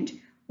Shakespeare hint,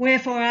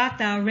 "Wherefore art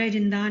thou red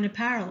in thine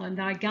apparel, and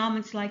thy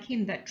garments like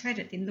him that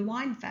treadeth in the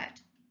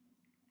wine-fat?"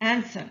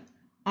 Answer,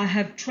 "I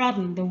have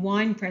trodden the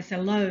winepress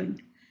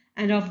alone,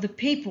 and of the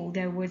people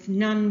there was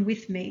none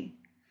with me.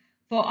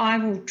 For I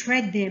will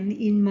tread them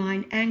in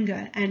mine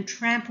anger, and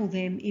trample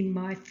them in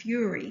my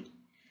fury,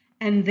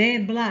 and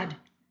their blood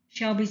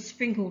shall be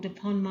sprinkled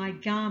upon my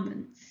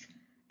garments,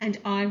 and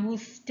I will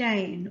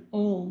stain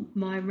all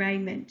my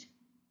raiment.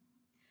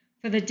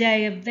 For the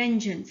day of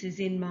vengeance is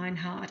in mine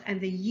heart,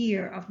 and the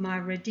year of my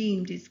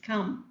redeemed is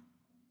come.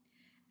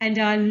 And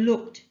I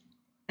looked,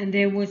 and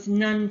there was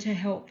none to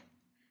help,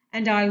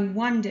 and I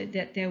wondered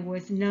that there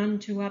was none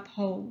to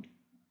uphold.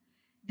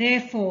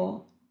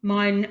 Therefore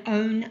mine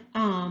own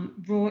arm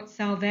brought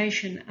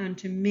salvation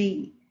unto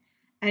me,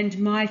 and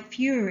my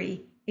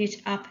fury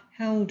it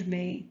upheld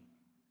me.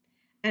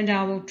 And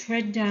I will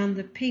tread down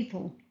the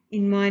people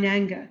in mine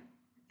anger,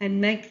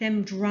 and make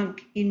them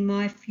drunk in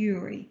my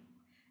fury,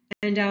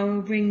 and I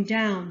will bring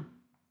down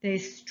their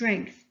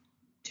strength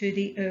to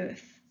the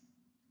earth."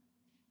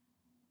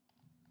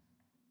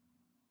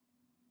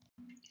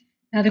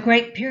 Now the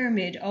Great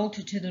Pyramid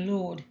altered to the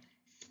Lord,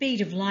 speed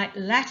of light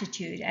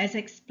latitude as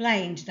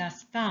explained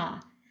thus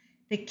far.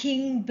 The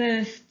king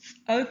bursts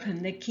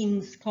open the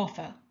king's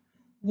coffer,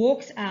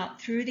 walks out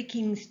through the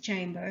king's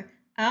chamber,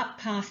 out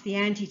past the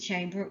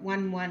antechamber at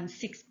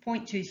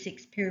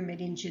 116.26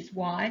 pyramid inches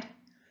wide,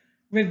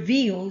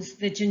 reveals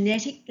the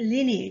genetic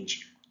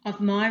lineage of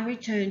my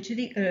return to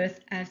the earth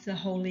as the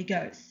Holy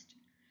Ghost.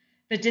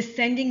 The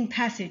descending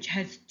passage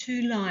has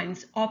two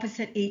lines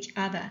opposite each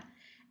other,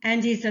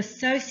 and is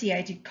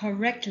associated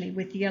correctly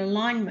with the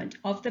alignment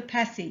of the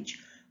passage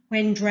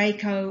when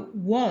Draco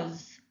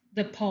was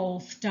the pole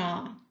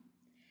star.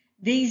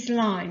 These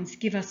lines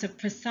give us a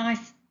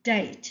precise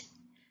date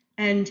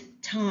and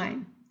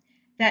time,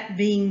 that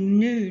being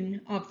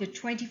noon of the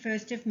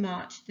 21st of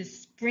March, the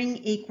spring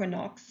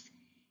equinox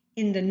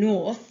in the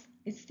north,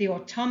 it's the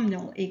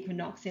autumnal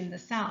equinox in the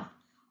south,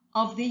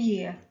 of the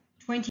year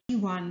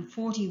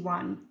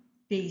 2141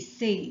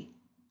 BC.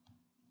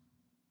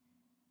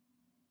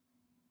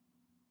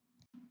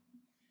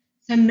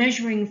 So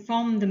measuring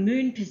from the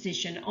moon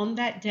position on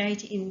that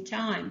date in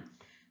time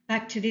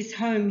back to this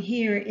home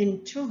here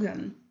in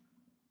Tugum,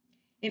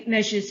 it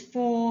measures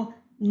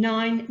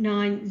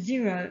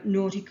 4990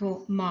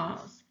 nautical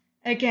miles.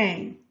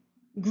 Again,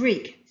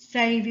 Greek,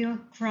 Saviour,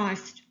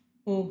 Christ,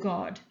 or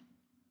God.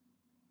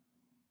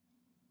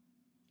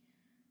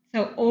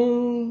 So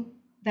all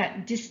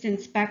that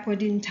distance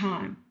backward in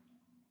time,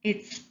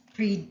 it's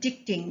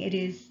predicting,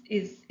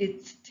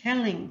 it's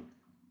telling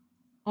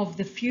of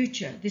the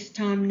future, this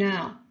time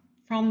now,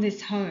 from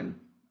this home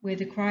where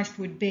the Christ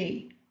would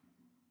be,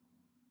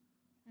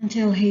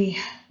 until he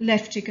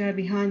left to go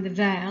behind the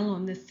veil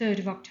on the 3rd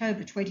of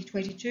October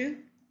 2022.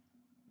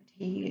 But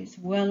he is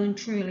well and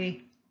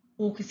truly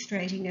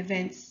orchestrating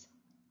events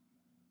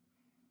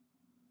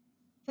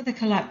for the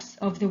collapse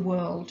of the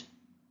world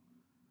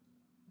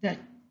that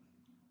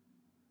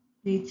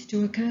needs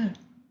to occur,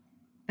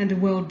 and the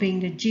world being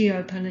the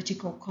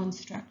geopolitical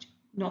construct,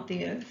 not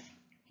the earth,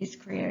 his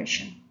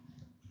creation.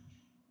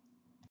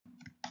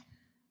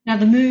 Now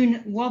the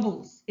moon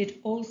wobbles, it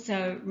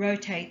also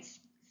rotates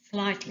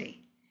slightly.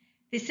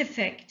 This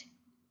effect,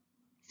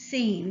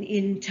 seen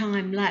in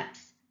time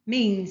lapse,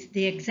 means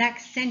the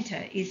exact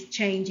center is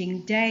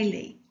changing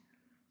daily.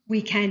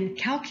 We can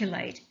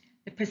calculate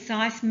the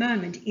precise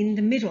moment in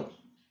the middle.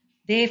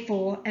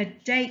 Therefore, a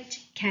date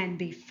can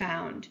be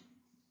found.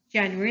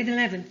 January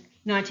 11th,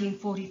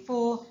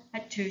 1944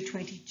 at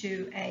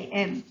 2:22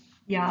 a.m.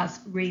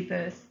 Yah's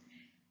rebirth,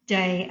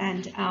 day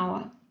and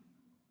hour.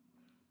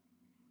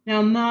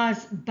 Now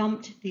Mars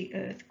bumped the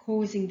Earth,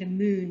 causing the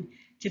moon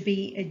to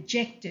be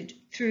ejected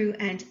through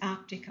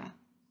Antarctica.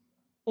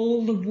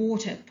 All the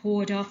water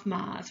poured off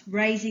Mars,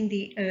 raising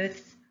the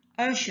Earth's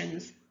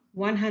oceans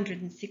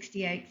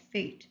 168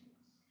 feet.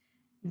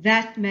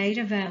 That made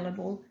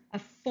available a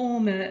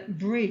former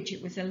bridge.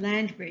 It was a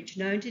land bridge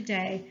known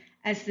today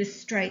as the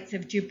Straits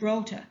of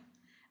Gibraltar,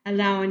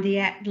 allowing the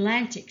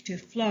Atlantic to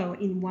flow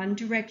in one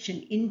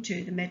direction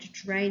into the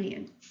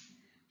Mediterranean.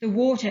 The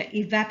water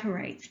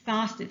evaporates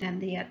faster than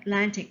the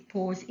Atlantic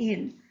pours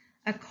in,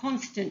 a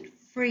constant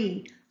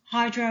free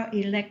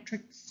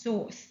hydroelectric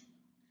source.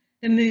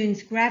 The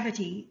moon's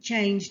gravity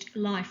changed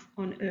life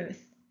on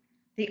Earth,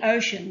 the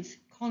oceans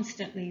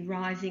constantly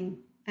rising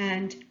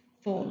and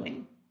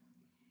falling.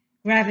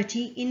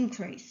 Gravity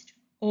increased.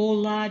 All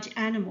large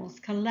animals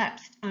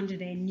collapsed under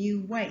their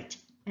new weight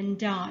and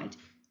died.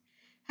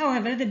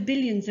 However, the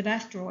billions of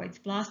asteroids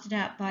blasted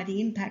out by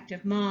the impact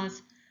of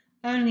Mars,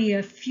 only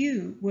a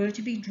few were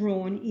to be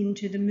drawn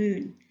into the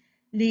moon,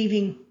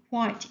 leaving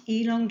white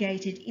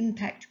elongated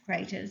impact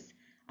craters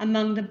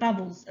among the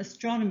bubbles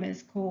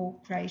astronomers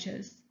call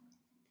craters.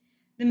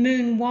 The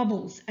moon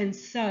wobbles, and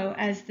so,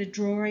 as the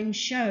drawing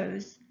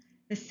shows,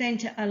 the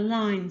center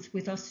aligns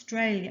with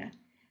Australia,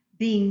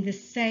 being the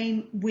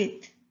same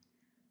width,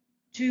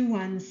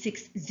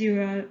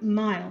 2160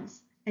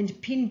 miles,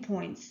 and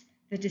pinpoints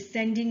the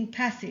descending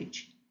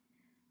passage,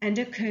 and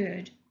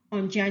occurred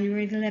on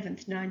January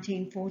 11th,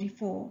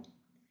 1944.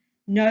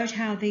 Note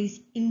how these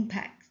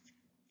impacts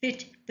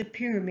fit the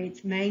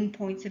pyramid's main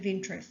points of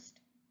interest.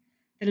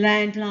 The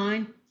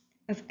landline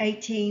of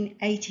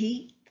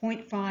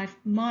 1880.5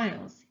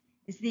 miles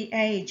is the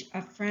age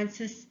of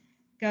Francis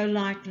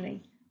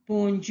Golightly,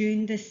 born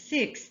June the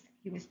 6th.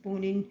 He was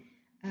born in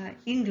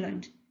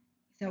England,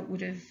 so it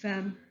would have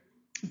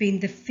been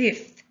the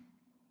 5th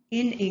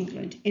in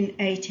England in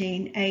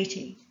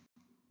 1880.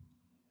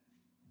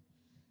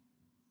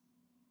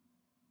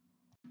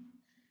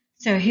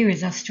 So here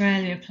is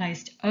Australia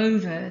placed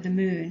over the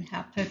moon,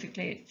 how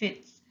perfectly it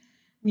fits.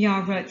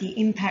 Yah wrote the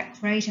impact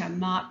crater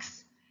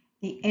marks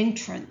the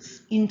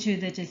entrance into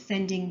the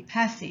descending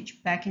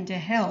passage back into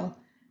hell,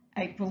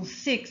 April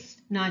 6,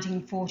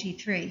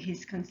 1943,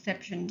 his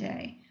conception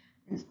day.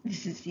 And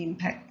this is the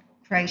impact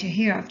crater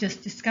here. I've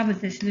just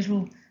discovered this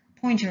little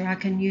pointer I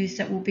can use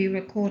that will be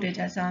recorded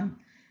as I'm,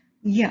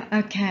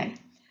 okay.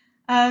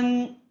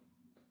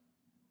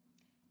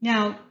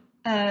 Now,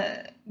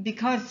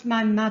 because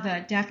my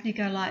mother, Daphne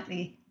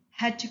Golightly,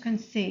 had to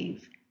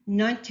conceive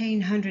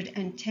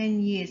 1910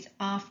 years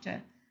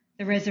after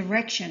the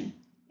resurrection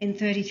in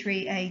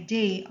 33 AD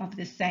of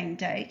the same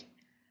date,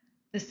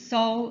 the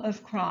soul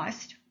of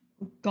Christ,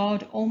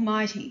 God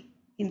Almighty,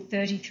 in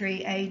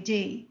 33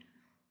 AD,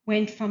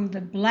 went from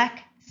the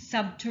black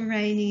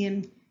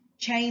subterranean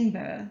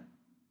chamber,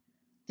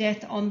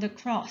 death on the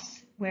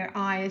cross, where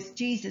I, as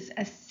Jesus,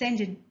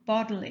 ascended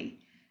bodily,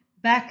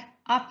 back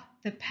up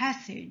the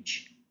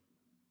passage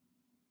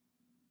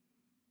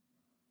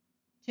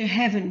to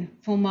heaven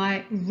for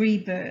my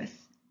rebirth.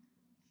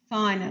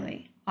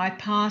 Finally, I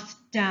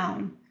passed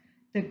down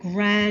the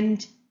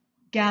grand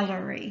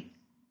gallery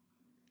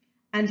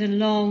and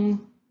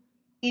along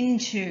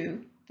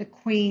into the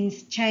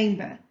Queen's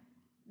chamber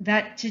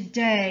that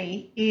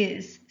today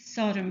is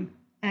Sodom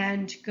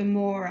and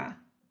Gomorrah.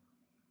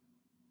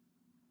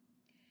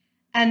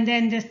 And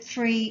then the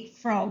three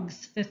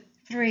frogs, the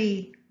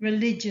three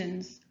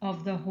religions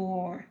of the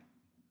whore.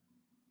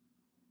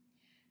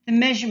 The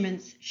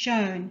measurements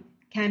shown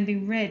can be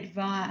read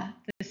via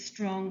the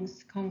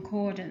Strong's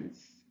Concordance.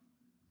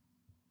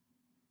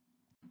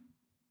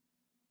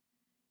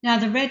 Now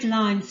the red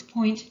lines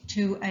point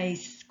to a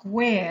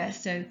square,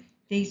 so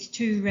these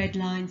two red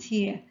lines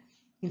here,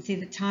 you can see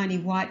the tiny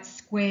white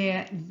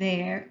square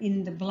there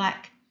in the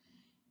black,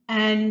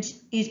 and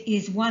it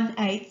is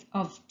 1/8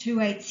 of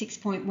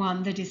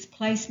 286.1, the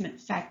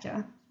displacement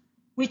factor,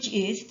 which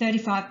is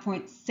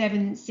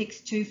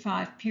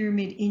 35.7625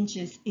 pyramid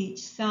inches each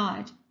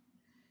side.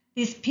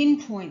 This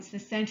pinpoints the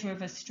centre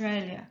of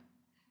Australia.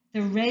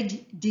 The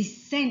red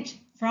descent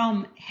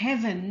from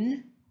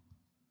heaven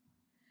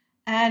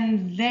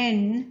and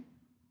then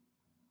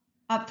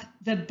up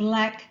the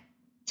black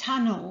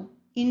tunnel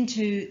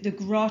into the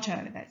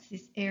grotto, that's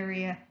this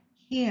area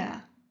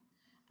here,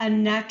 a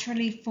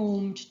naturally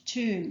formed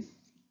tomb.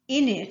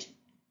 In it,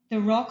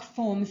 the rock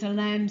forms a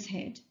lamb's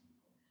head.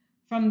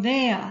 From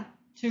there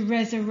to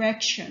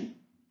resurrection,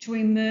 to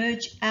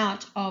emerge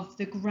out of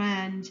the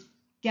grand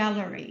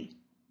gallery,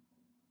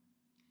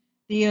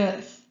 the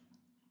earth,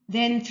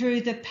 then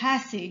through the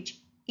passage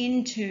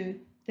into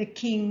the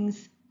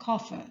king's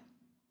coffer.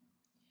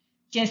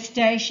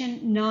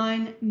 Gestation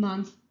 9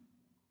 months,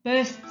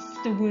 bursts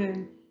the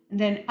womb, and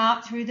then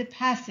out through the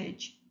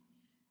passage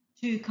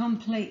to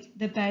complete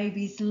the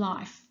baby's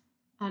life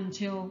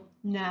until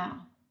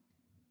now,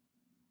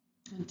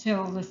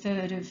 until the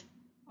 3rd of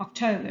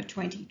October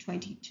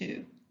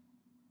 2022.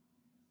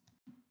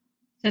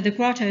 So the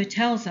grotto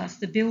tells us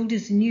the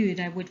builders knew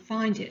they would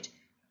find it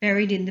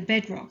buried in the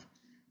bedrock,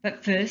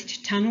 but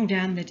first tunnel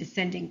down the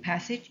descending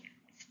passage,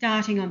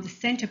 starting on the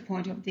centre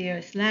point of the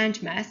Earth's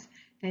landmass,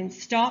 then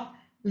stop,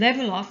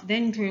 level off,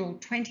 then drill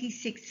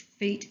 26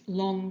 feet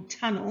long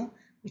tunnel,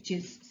 which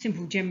is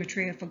simple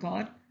gematria for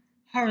God,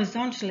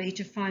 horizontally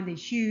to find the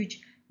huge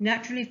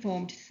naturally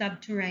formed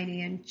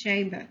subterranean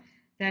chamber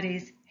that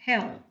is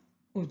hell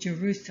or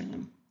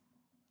Jerusalem.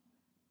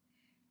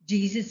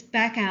 Jesus,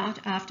 back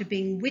out after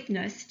being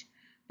witnessed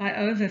by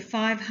over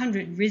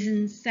 500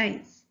 risen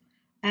saints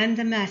and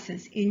the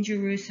masses in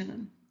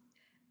Jerusalem,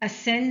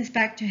 ascends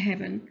back to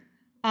heaven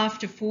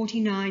after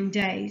 49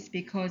 days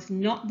because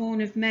not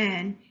born of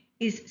man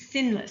is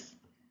sinless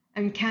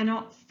and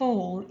cannot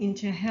fall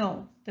into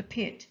hell, the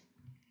pit.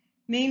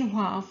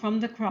 Meanwhile, from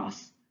the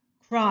cross,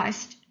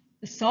 Christ,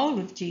 the soul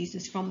of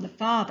Jesus from the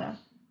Father,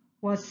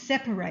 was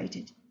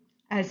separated,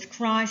 as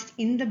Christ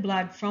in the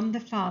blood from the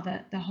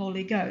Father, the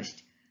Holy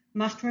Ghost,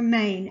 must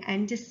remain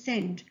and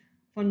descend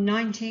for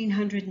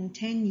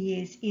 1910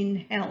 years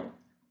in hell,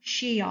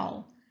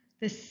 Sheol,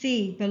 the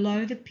sea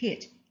below the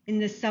pit in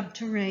the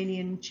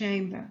subterranean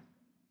chamber.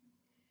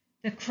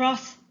 The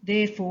cross,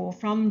 therefore,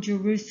 from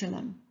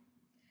Jerusalem,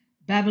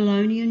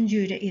 Babylonian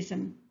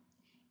Judaism,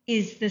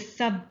 is the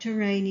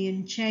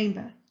subterranean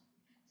chamber,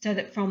 so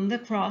that from the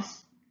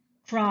cross,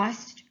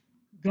 Christ,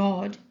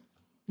 God,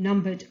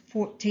 numbered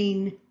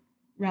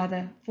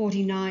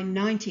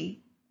 4990,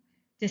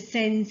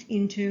 descends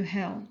into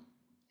hell.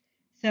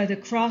 So the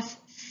cross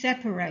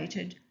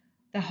separated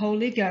the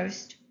Holy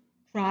Ghost,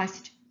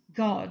 Christ,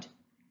 God,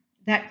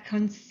 that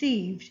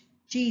conceived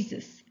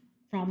Jesus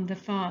from the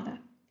Father.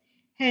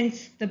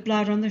 Hence the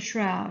blood on the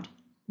shroud,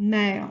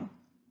 male.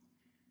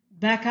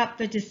 Back up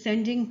the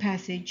descending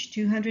passage,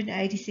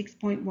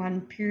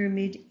 286.1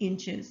 pyramid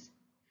inches,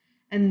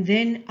 and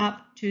then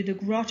up to the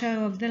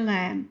grotto of the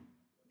Lamb,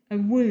 a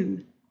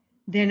womb,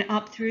 then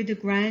up through the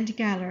grand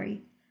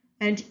gallery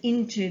and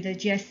into the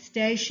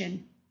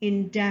gestation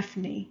in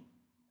Daphne,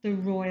 the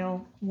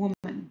royal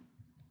woman.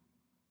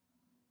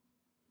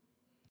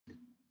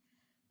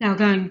 Now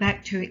going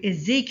back to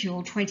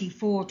Ezekiel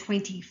 24:24,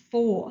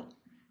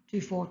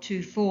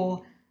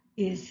 2424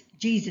 is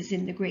Jesus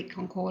in the Greek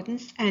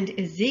concordance, and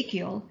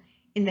Ezekiel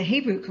in the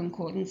Hebrew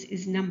concordance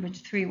is numbered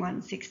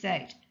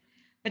 3168.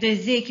 But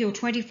Ezekiel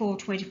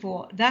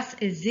 24:24, thus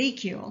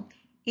Ezekiel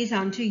is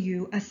unto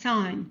you a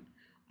sign,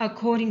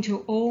 according to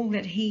all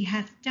that he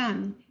hath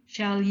done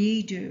shall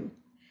ye do,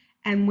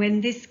 and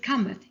when this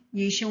cometh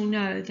ye shall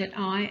know that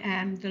I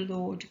am the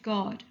Lord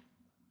God.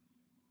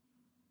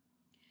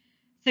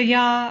 So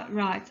Yah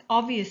writes,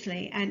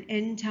 obviously an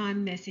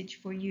end-time message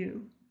for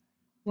you,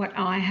 what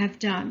I have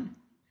done.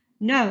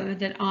 Know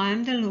that I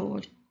am the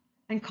Lord,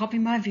 and copy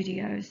my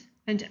videos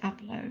and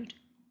upload.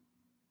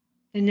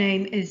 The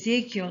name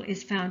Ezekiel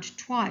is found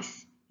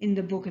twice in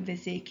the book of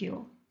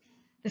Ezekiel,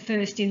 the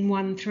first in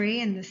 1:3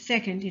 and the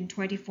second in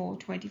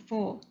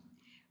 24:24.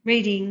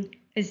 Reading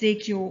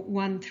Ezekiel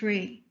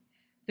 1:3,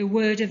 the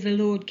word of the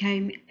Lord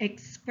came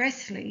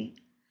expressly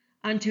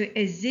unto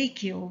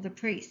Ezekiel the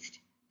priest,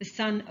 the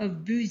son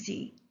of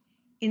Buzi,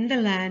 in the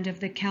land of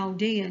the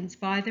Chaldeans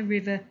by the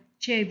river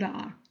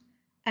Chebar,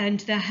 and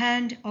the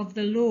hand of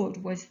the Lord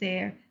was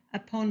there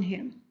upon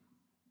him.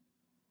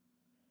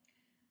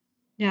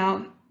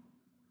 Now,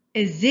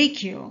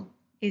 Ezekiel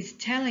is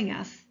telling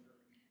us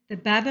the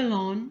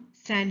Babylon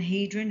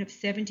Sanhedrin of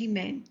 70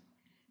 men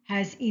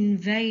has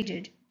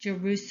invaded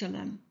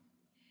Jerusalem.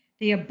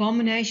 The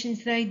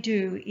abominations they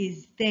do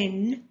is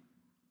then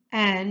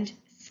and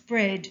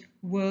spread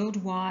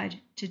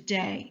worldwide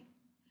today.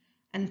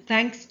 And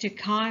thanks to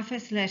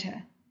Caiaphas'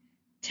 letter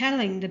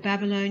telling the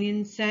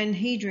Babylonian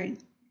Sanhedrin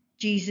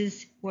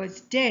Jesus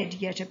was dead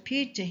yet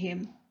appeared to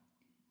him,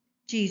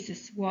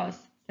 Jesus was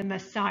the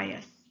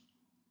Messiah.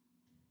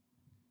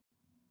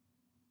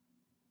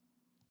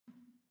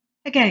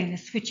 Again, a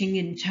switching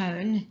in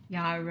tone,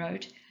 Yah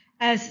wrote,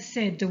 as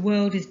said, the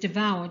world is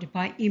devoured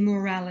by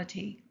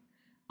immorality.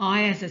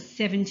 I, as a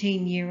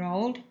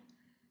 17-year-old,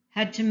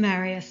 had to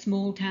marry a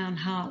small-town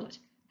harlot,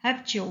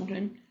 have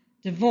children,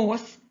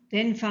 divorce,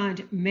 then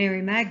find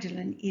Mary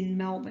Magdalene in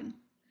Melbourne.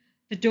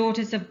 The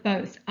daughters of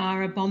both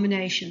are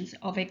abominations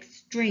of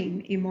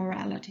extreme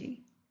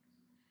immorality.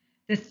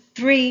 The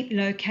 3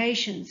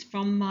 locations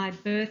from my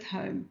birth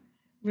home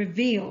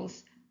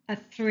reveals a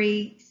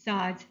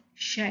 3-sides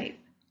shape.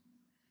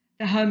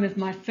 The home of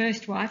my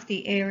first wife,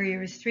 the area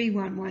is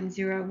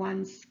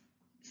 31101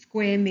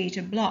 square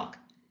metre block,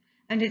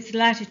 and its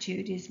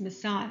latitude is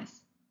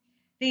Messiah's.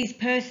 These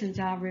persons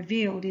are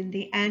revealed in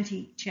the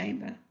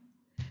antechamber.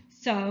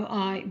 So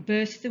I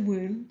burst the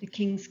womb, the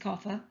king's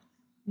coffer,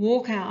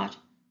 walk out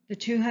the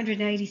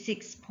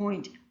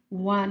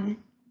 286.1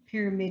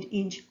 pyramid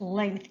inch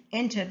length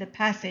enter the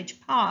passage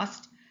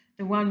past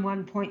the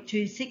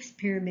 11.26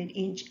 pyramid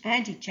inch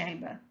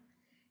antechamber,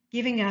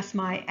 giving us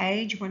my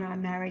age when I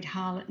married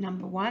harlot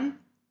number 1,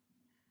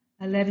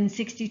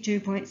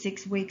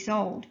 1162.6 weeks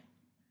old.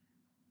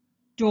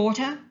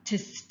 Daughter to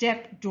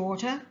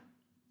stepdaughter,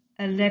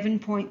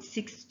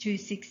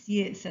 11.626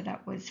 years. So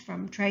that was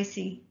from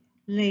Tracy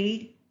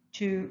Lead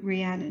to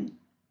Rhiannon.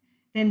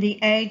 Then the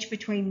age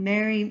between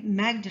Mary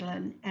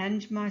Magdalene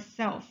and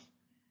myself,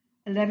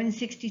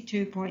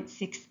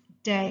 1162.6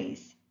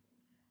 days.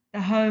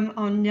 The home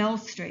on Nell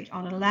Street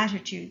on a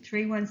latitude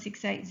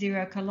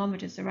 31680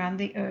 kilometers around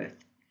the earth.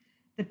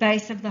 The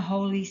base of the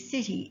holy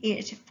city,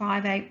 it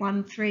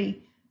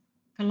 5813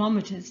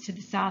 kilometers to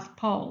the South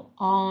Pole,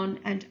 on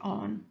and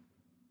on.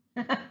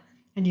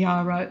 And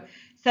Yah wrote,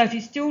 so if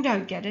you still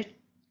don't get it,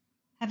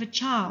 have a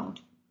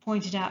child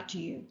pointed out to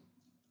you,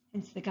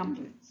 hence the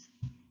gumboots.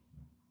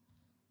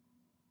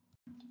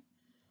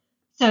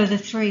 So the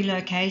 3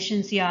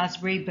 locations,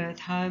 Yah's rebirth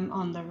home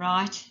on the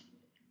right,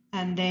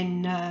 and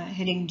then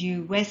heading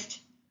due west,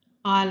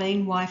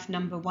 Eileen, wife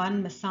number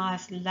 1,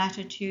 Messiah's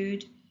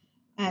latitude,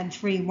 and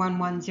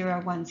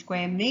 31101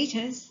 square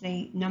meters,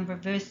 the number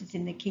of verses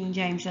in the King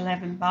James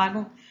 11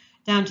 Bible,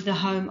 down to the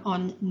home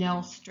on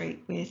Nell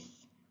Street with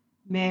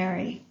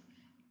Mary.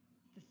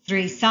 The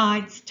 3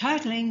 sides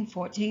totaling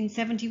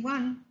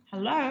 1471.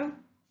 Hello. To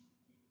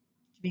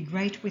be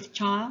great with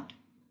child.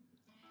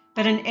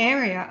 But an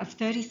area of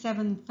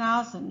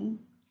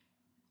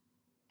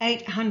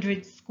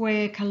 37,800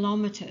 square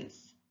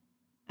kilometers,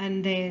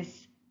 and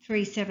there's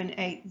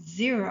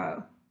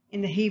 3780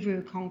 in the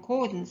Hebrew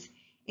Concordance,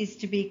 is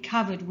to be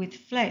covered with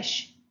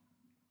flesh.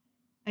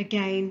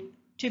 Again,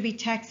 to be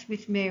taxed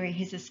with Mary,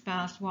 his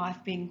espoused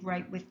wife, being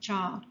great with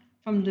child,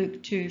 from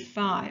Luke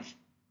 2:5.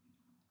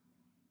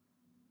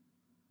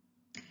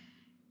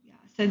 Yeah,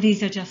 so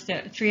these are just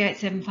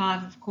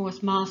 3875, of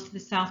course. Miles to the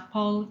South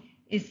Pole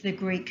is the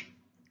Greek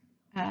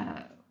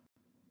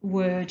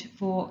word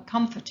for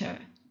comforter,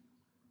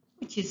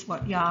 which is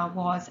what Yah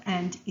was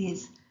and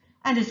is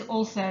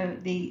also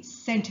the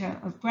center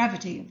of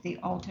gravity of the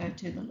altar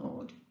to the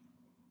Lord.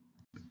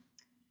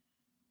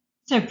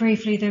 So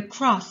briefly, the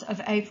cross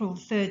of April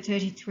 3rd,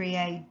 33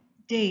 AD,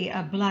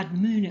 a blood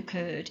moon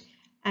occurred,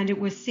 and it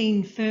was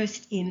seen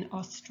first in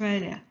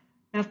Australia.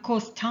 Now, of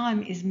course,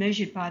 time is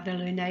measured by the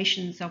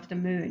lunations of the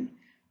moon,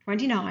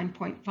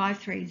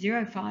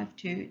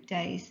 29.53052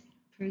 days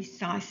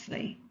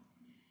precisely.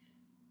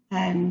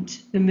 And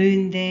the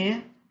moon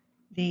there,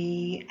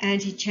 the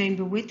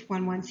antechamber width,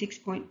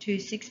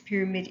 116.26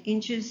 pyramid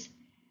inches.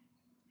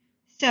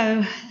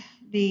 So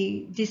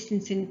the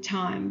distance in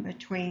time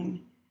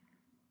between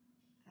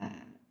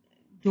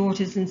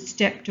daughters and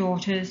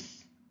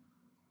stepdaughters,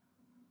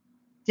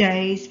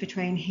 days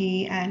between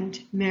he and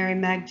Mary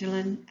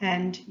Magdalene,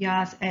 and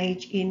Yah's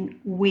age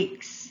in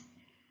weeks.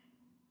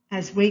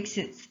 As weeks,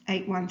 it's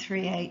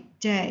 8138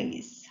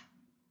 days.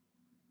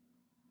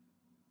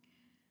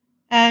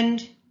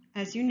 And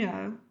as you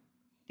know,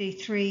 the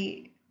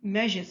 3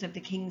 measures of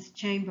the king's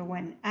chamber,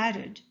 when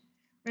added,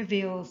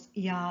 reveals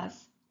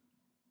Yah's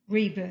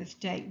rebirth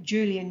date,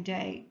 Julian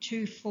day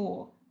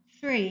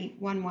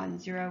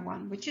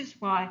 24/3/1101, which is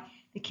why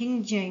the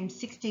King James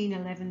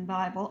 1611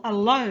 Bible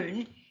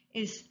alone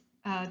is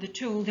the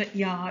tool that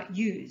Yah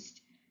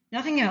used.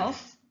 Nothing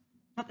else,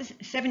 not the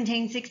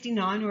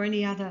 1769 or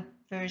any other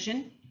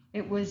version.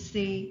 It was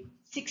the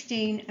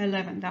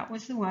 1611. That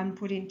was the one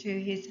put into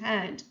his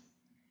hand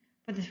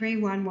for the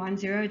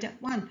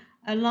 3110.1,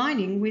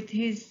 aligning with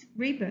his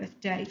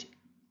rebirth date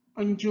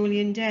on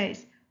Julian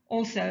days.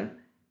 Also,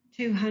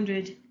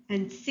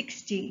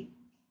 260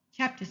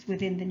 chapters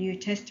within the New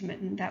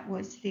Testament, and that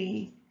was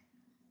the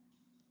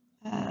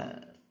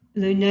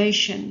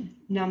lunation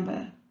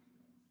number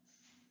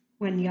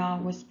when Yah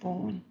was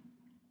born.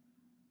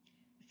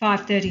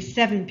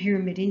 537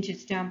 pyramid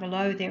inches down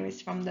below there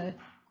is from the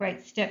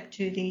great step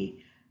to the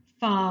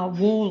far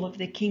wall of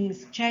the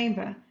king's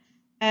chamber.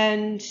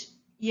 And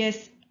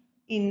yes,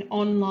 in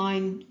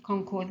online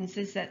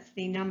concordances, that's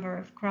the number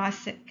of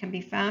Christs that can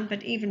be found,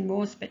 but even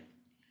more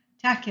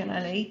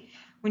spectacularly,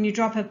 when you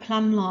drop a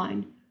plumb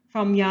line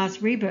from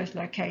Yah's rebirth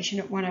location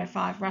at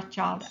 105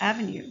 Rothschild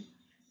Avenue,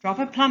 drop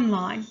a plumb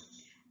line,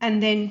 and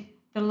then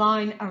the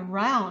line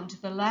around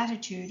the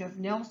latitude of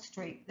Nell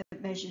Street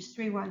that measures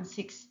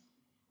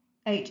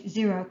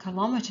 31680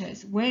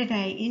 kilometers, where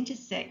they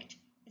intersect,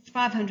 it's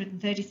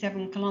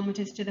 537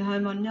 kilometers to the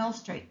home on Nell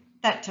Street.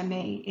 That to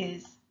me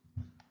is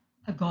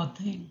a God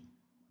thing.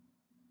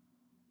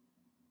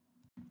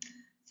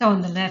 So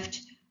on the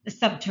left, the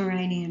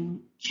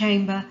subterranean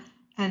chamber,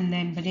 and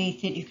then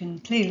beneath it you can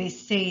clearly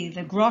see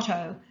the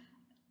grotto,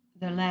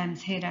 the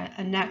lamb's head,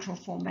 a natural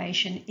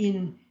formation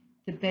in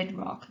the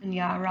bedrock, and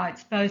Yah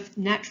writes, both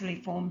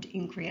naturally formed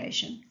in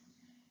creation.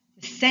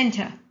 The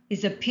center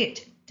is a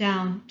pit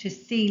down to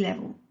sea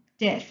level,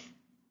 death.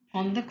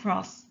 On the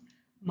cross,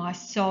 my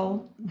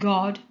soul,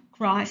 God,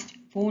 Christ,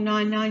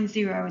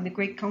 4990 in the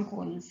Greek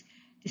Concordance,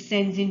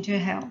 descends into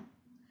hell.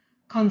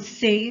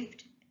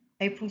 Conceived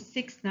April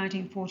 6,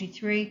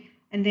 1943,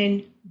 and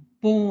then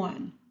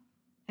born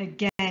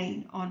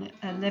again on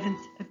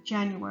 11th of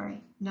January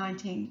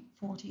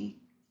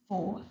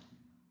 1944.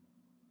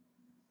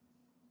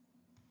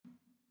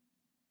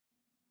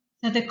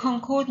 So the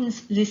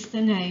concordance lists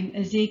the name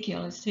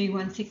Ezekiel as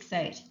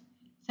 3168.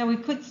 So we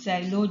could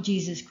say Lord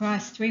Jesus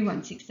Christ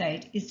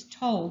 3168 is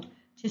told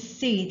to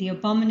see the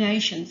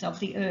abominations of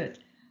the earth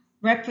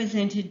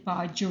represented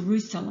by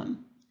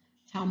Jerusalem,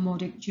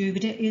 Talmudic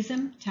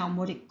Judaism,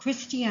 Talmudic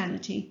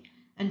Christianity,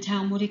 and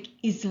Talmudic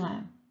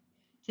Islam,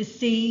 to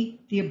see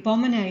the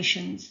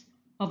abominations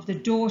of the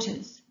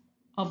daughters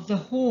of the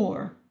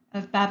whore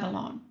of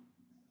Babylon,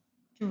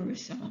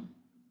 Jerusalem.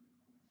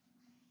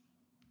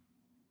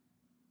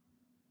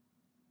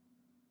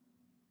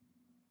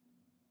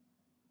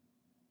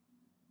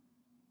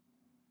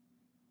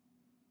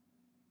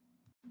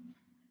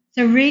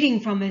 So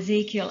reading from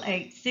Ezekiel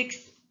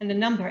 8:6, and the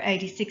number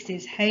 86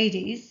 is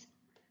Hades,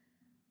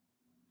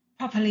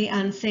 properly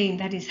unseen,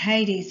 that is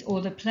Hades, or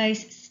the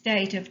place,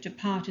 state of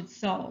departed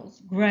souls,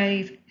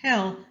 grave,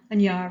 hell,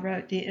 and Yah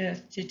wrote the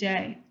earth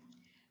today.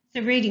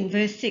 So reading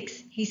verse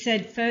 6, he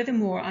said,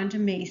 furthermore unto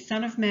me,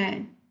 Son of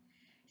man,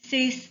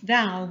 seest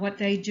thou what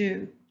they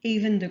do,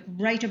 even the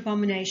great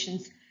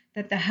abominations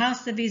that the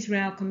house of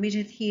Israel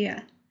committeth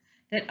here,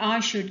 that I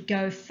should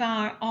go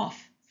far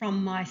off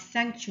from my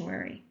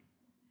sanctuary?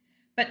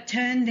 But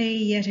turn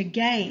thee yet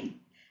again,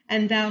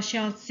 and thou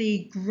shalt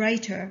see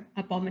greater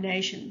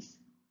abominations.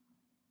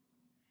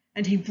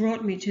 And he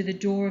brought me to the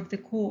door of the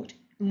court,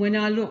 and when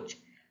I looked,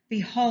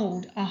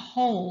 behold, a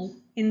hole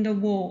in the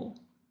wall.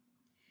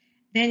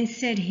 Then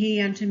said he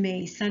unto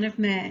me, Son of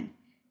man,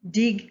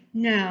 dig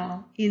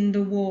now in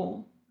the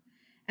wall.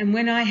 And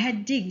when I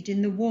had digged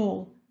in the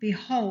wall,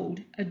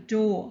 behold, a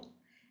door.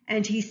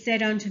 And he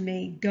said unto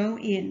me, Go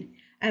in,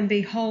 and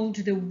behold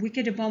the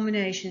wicked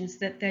abominations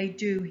that they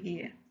do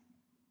here.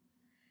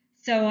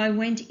 So I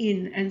went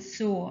in and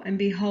saw, and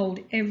behold,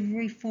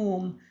 every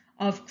form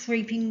of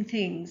creeping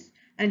things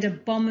and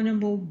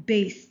abominable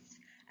beasts,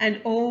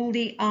 and all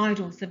the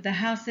idols of the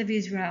house of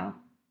Israel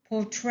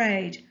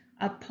portrayed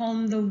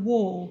upon the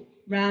wall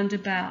round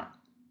about.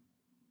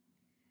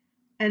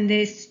 And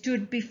there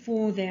stood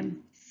before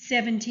them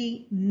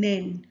 70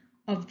 men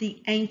of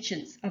the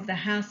ancients of the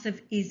house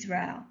of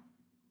Israel,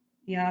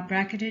 Yah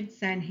bracketed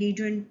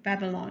Sanhedrin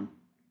Babylon.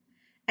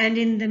 And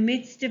in the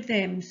midst of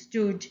them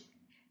stood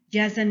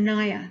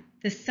Yazaniah,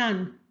 the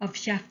son of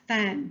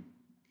Shaphan,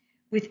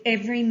 with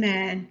every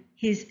man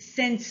his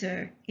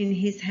censer in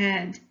his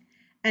hand,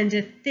 and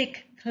a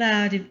thick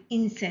cloud of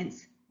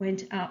incense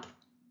went up.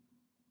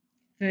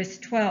 Verse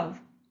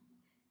 12,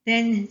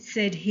 Then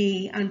said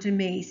he unto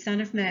me, Son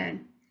of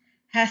man,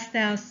 hast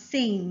thou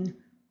seen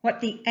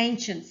what the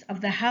ancients of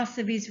the house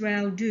of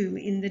Israel do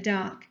in the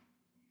dark,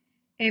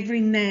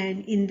 every man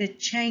in the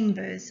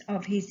chambers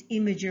of his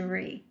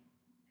imagery?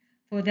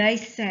 For they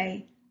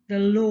say, The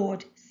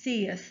Lord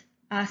seeth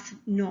us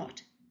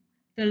not.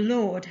 The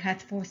Lord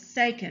hath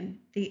forsaken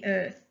the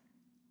earth.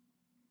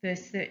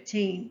 Verse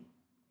 13,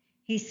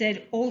 He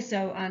said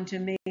also unto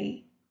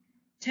me,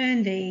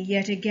 Turn thee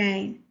yet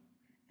again,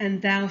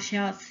 and thou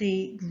shalt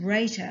see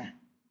greater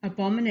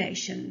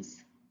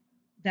abominations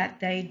that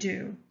they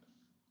do.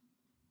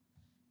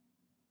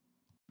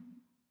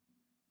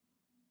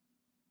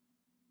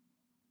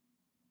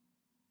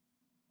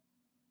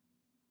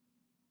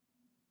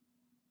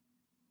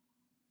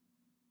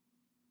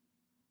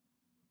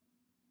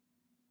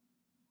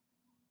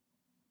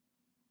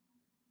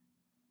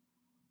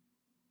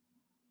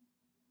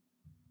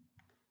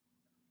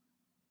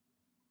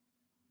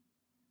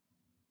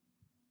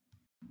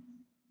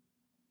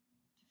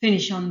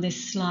 Finish on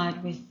this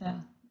slide with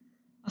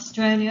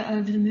Australia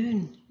over the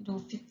moon. It all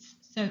fits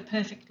so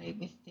perfectly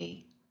with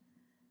the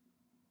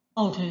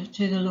altar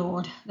to the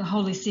Lord, the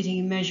holy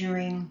city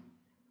measuring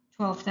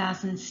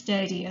 12,000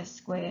 stadia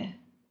square,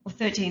 or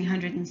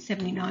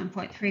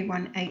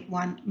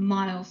 1,379.3181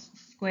 miles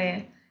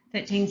square.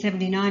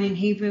 1379 in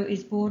Hebrew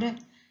is border,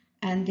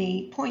 and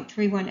the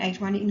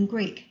 0.3181 in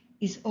Greek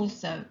is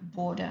also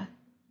border.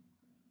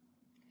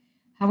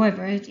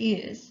 However, it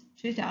is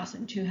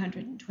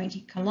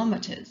 2,220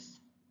 kilometres.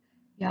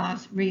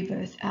 Yah's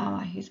rebirth hour,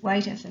 his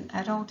weight as an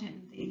adult,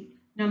 and the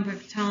number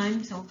of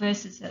times or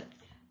verses that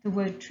the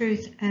word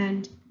truth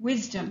and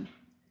wisdom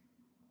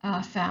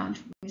are found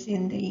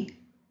within the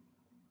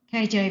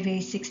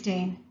KJV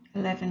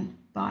 1611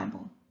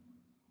 Bible.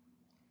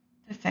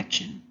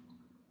 Perfection.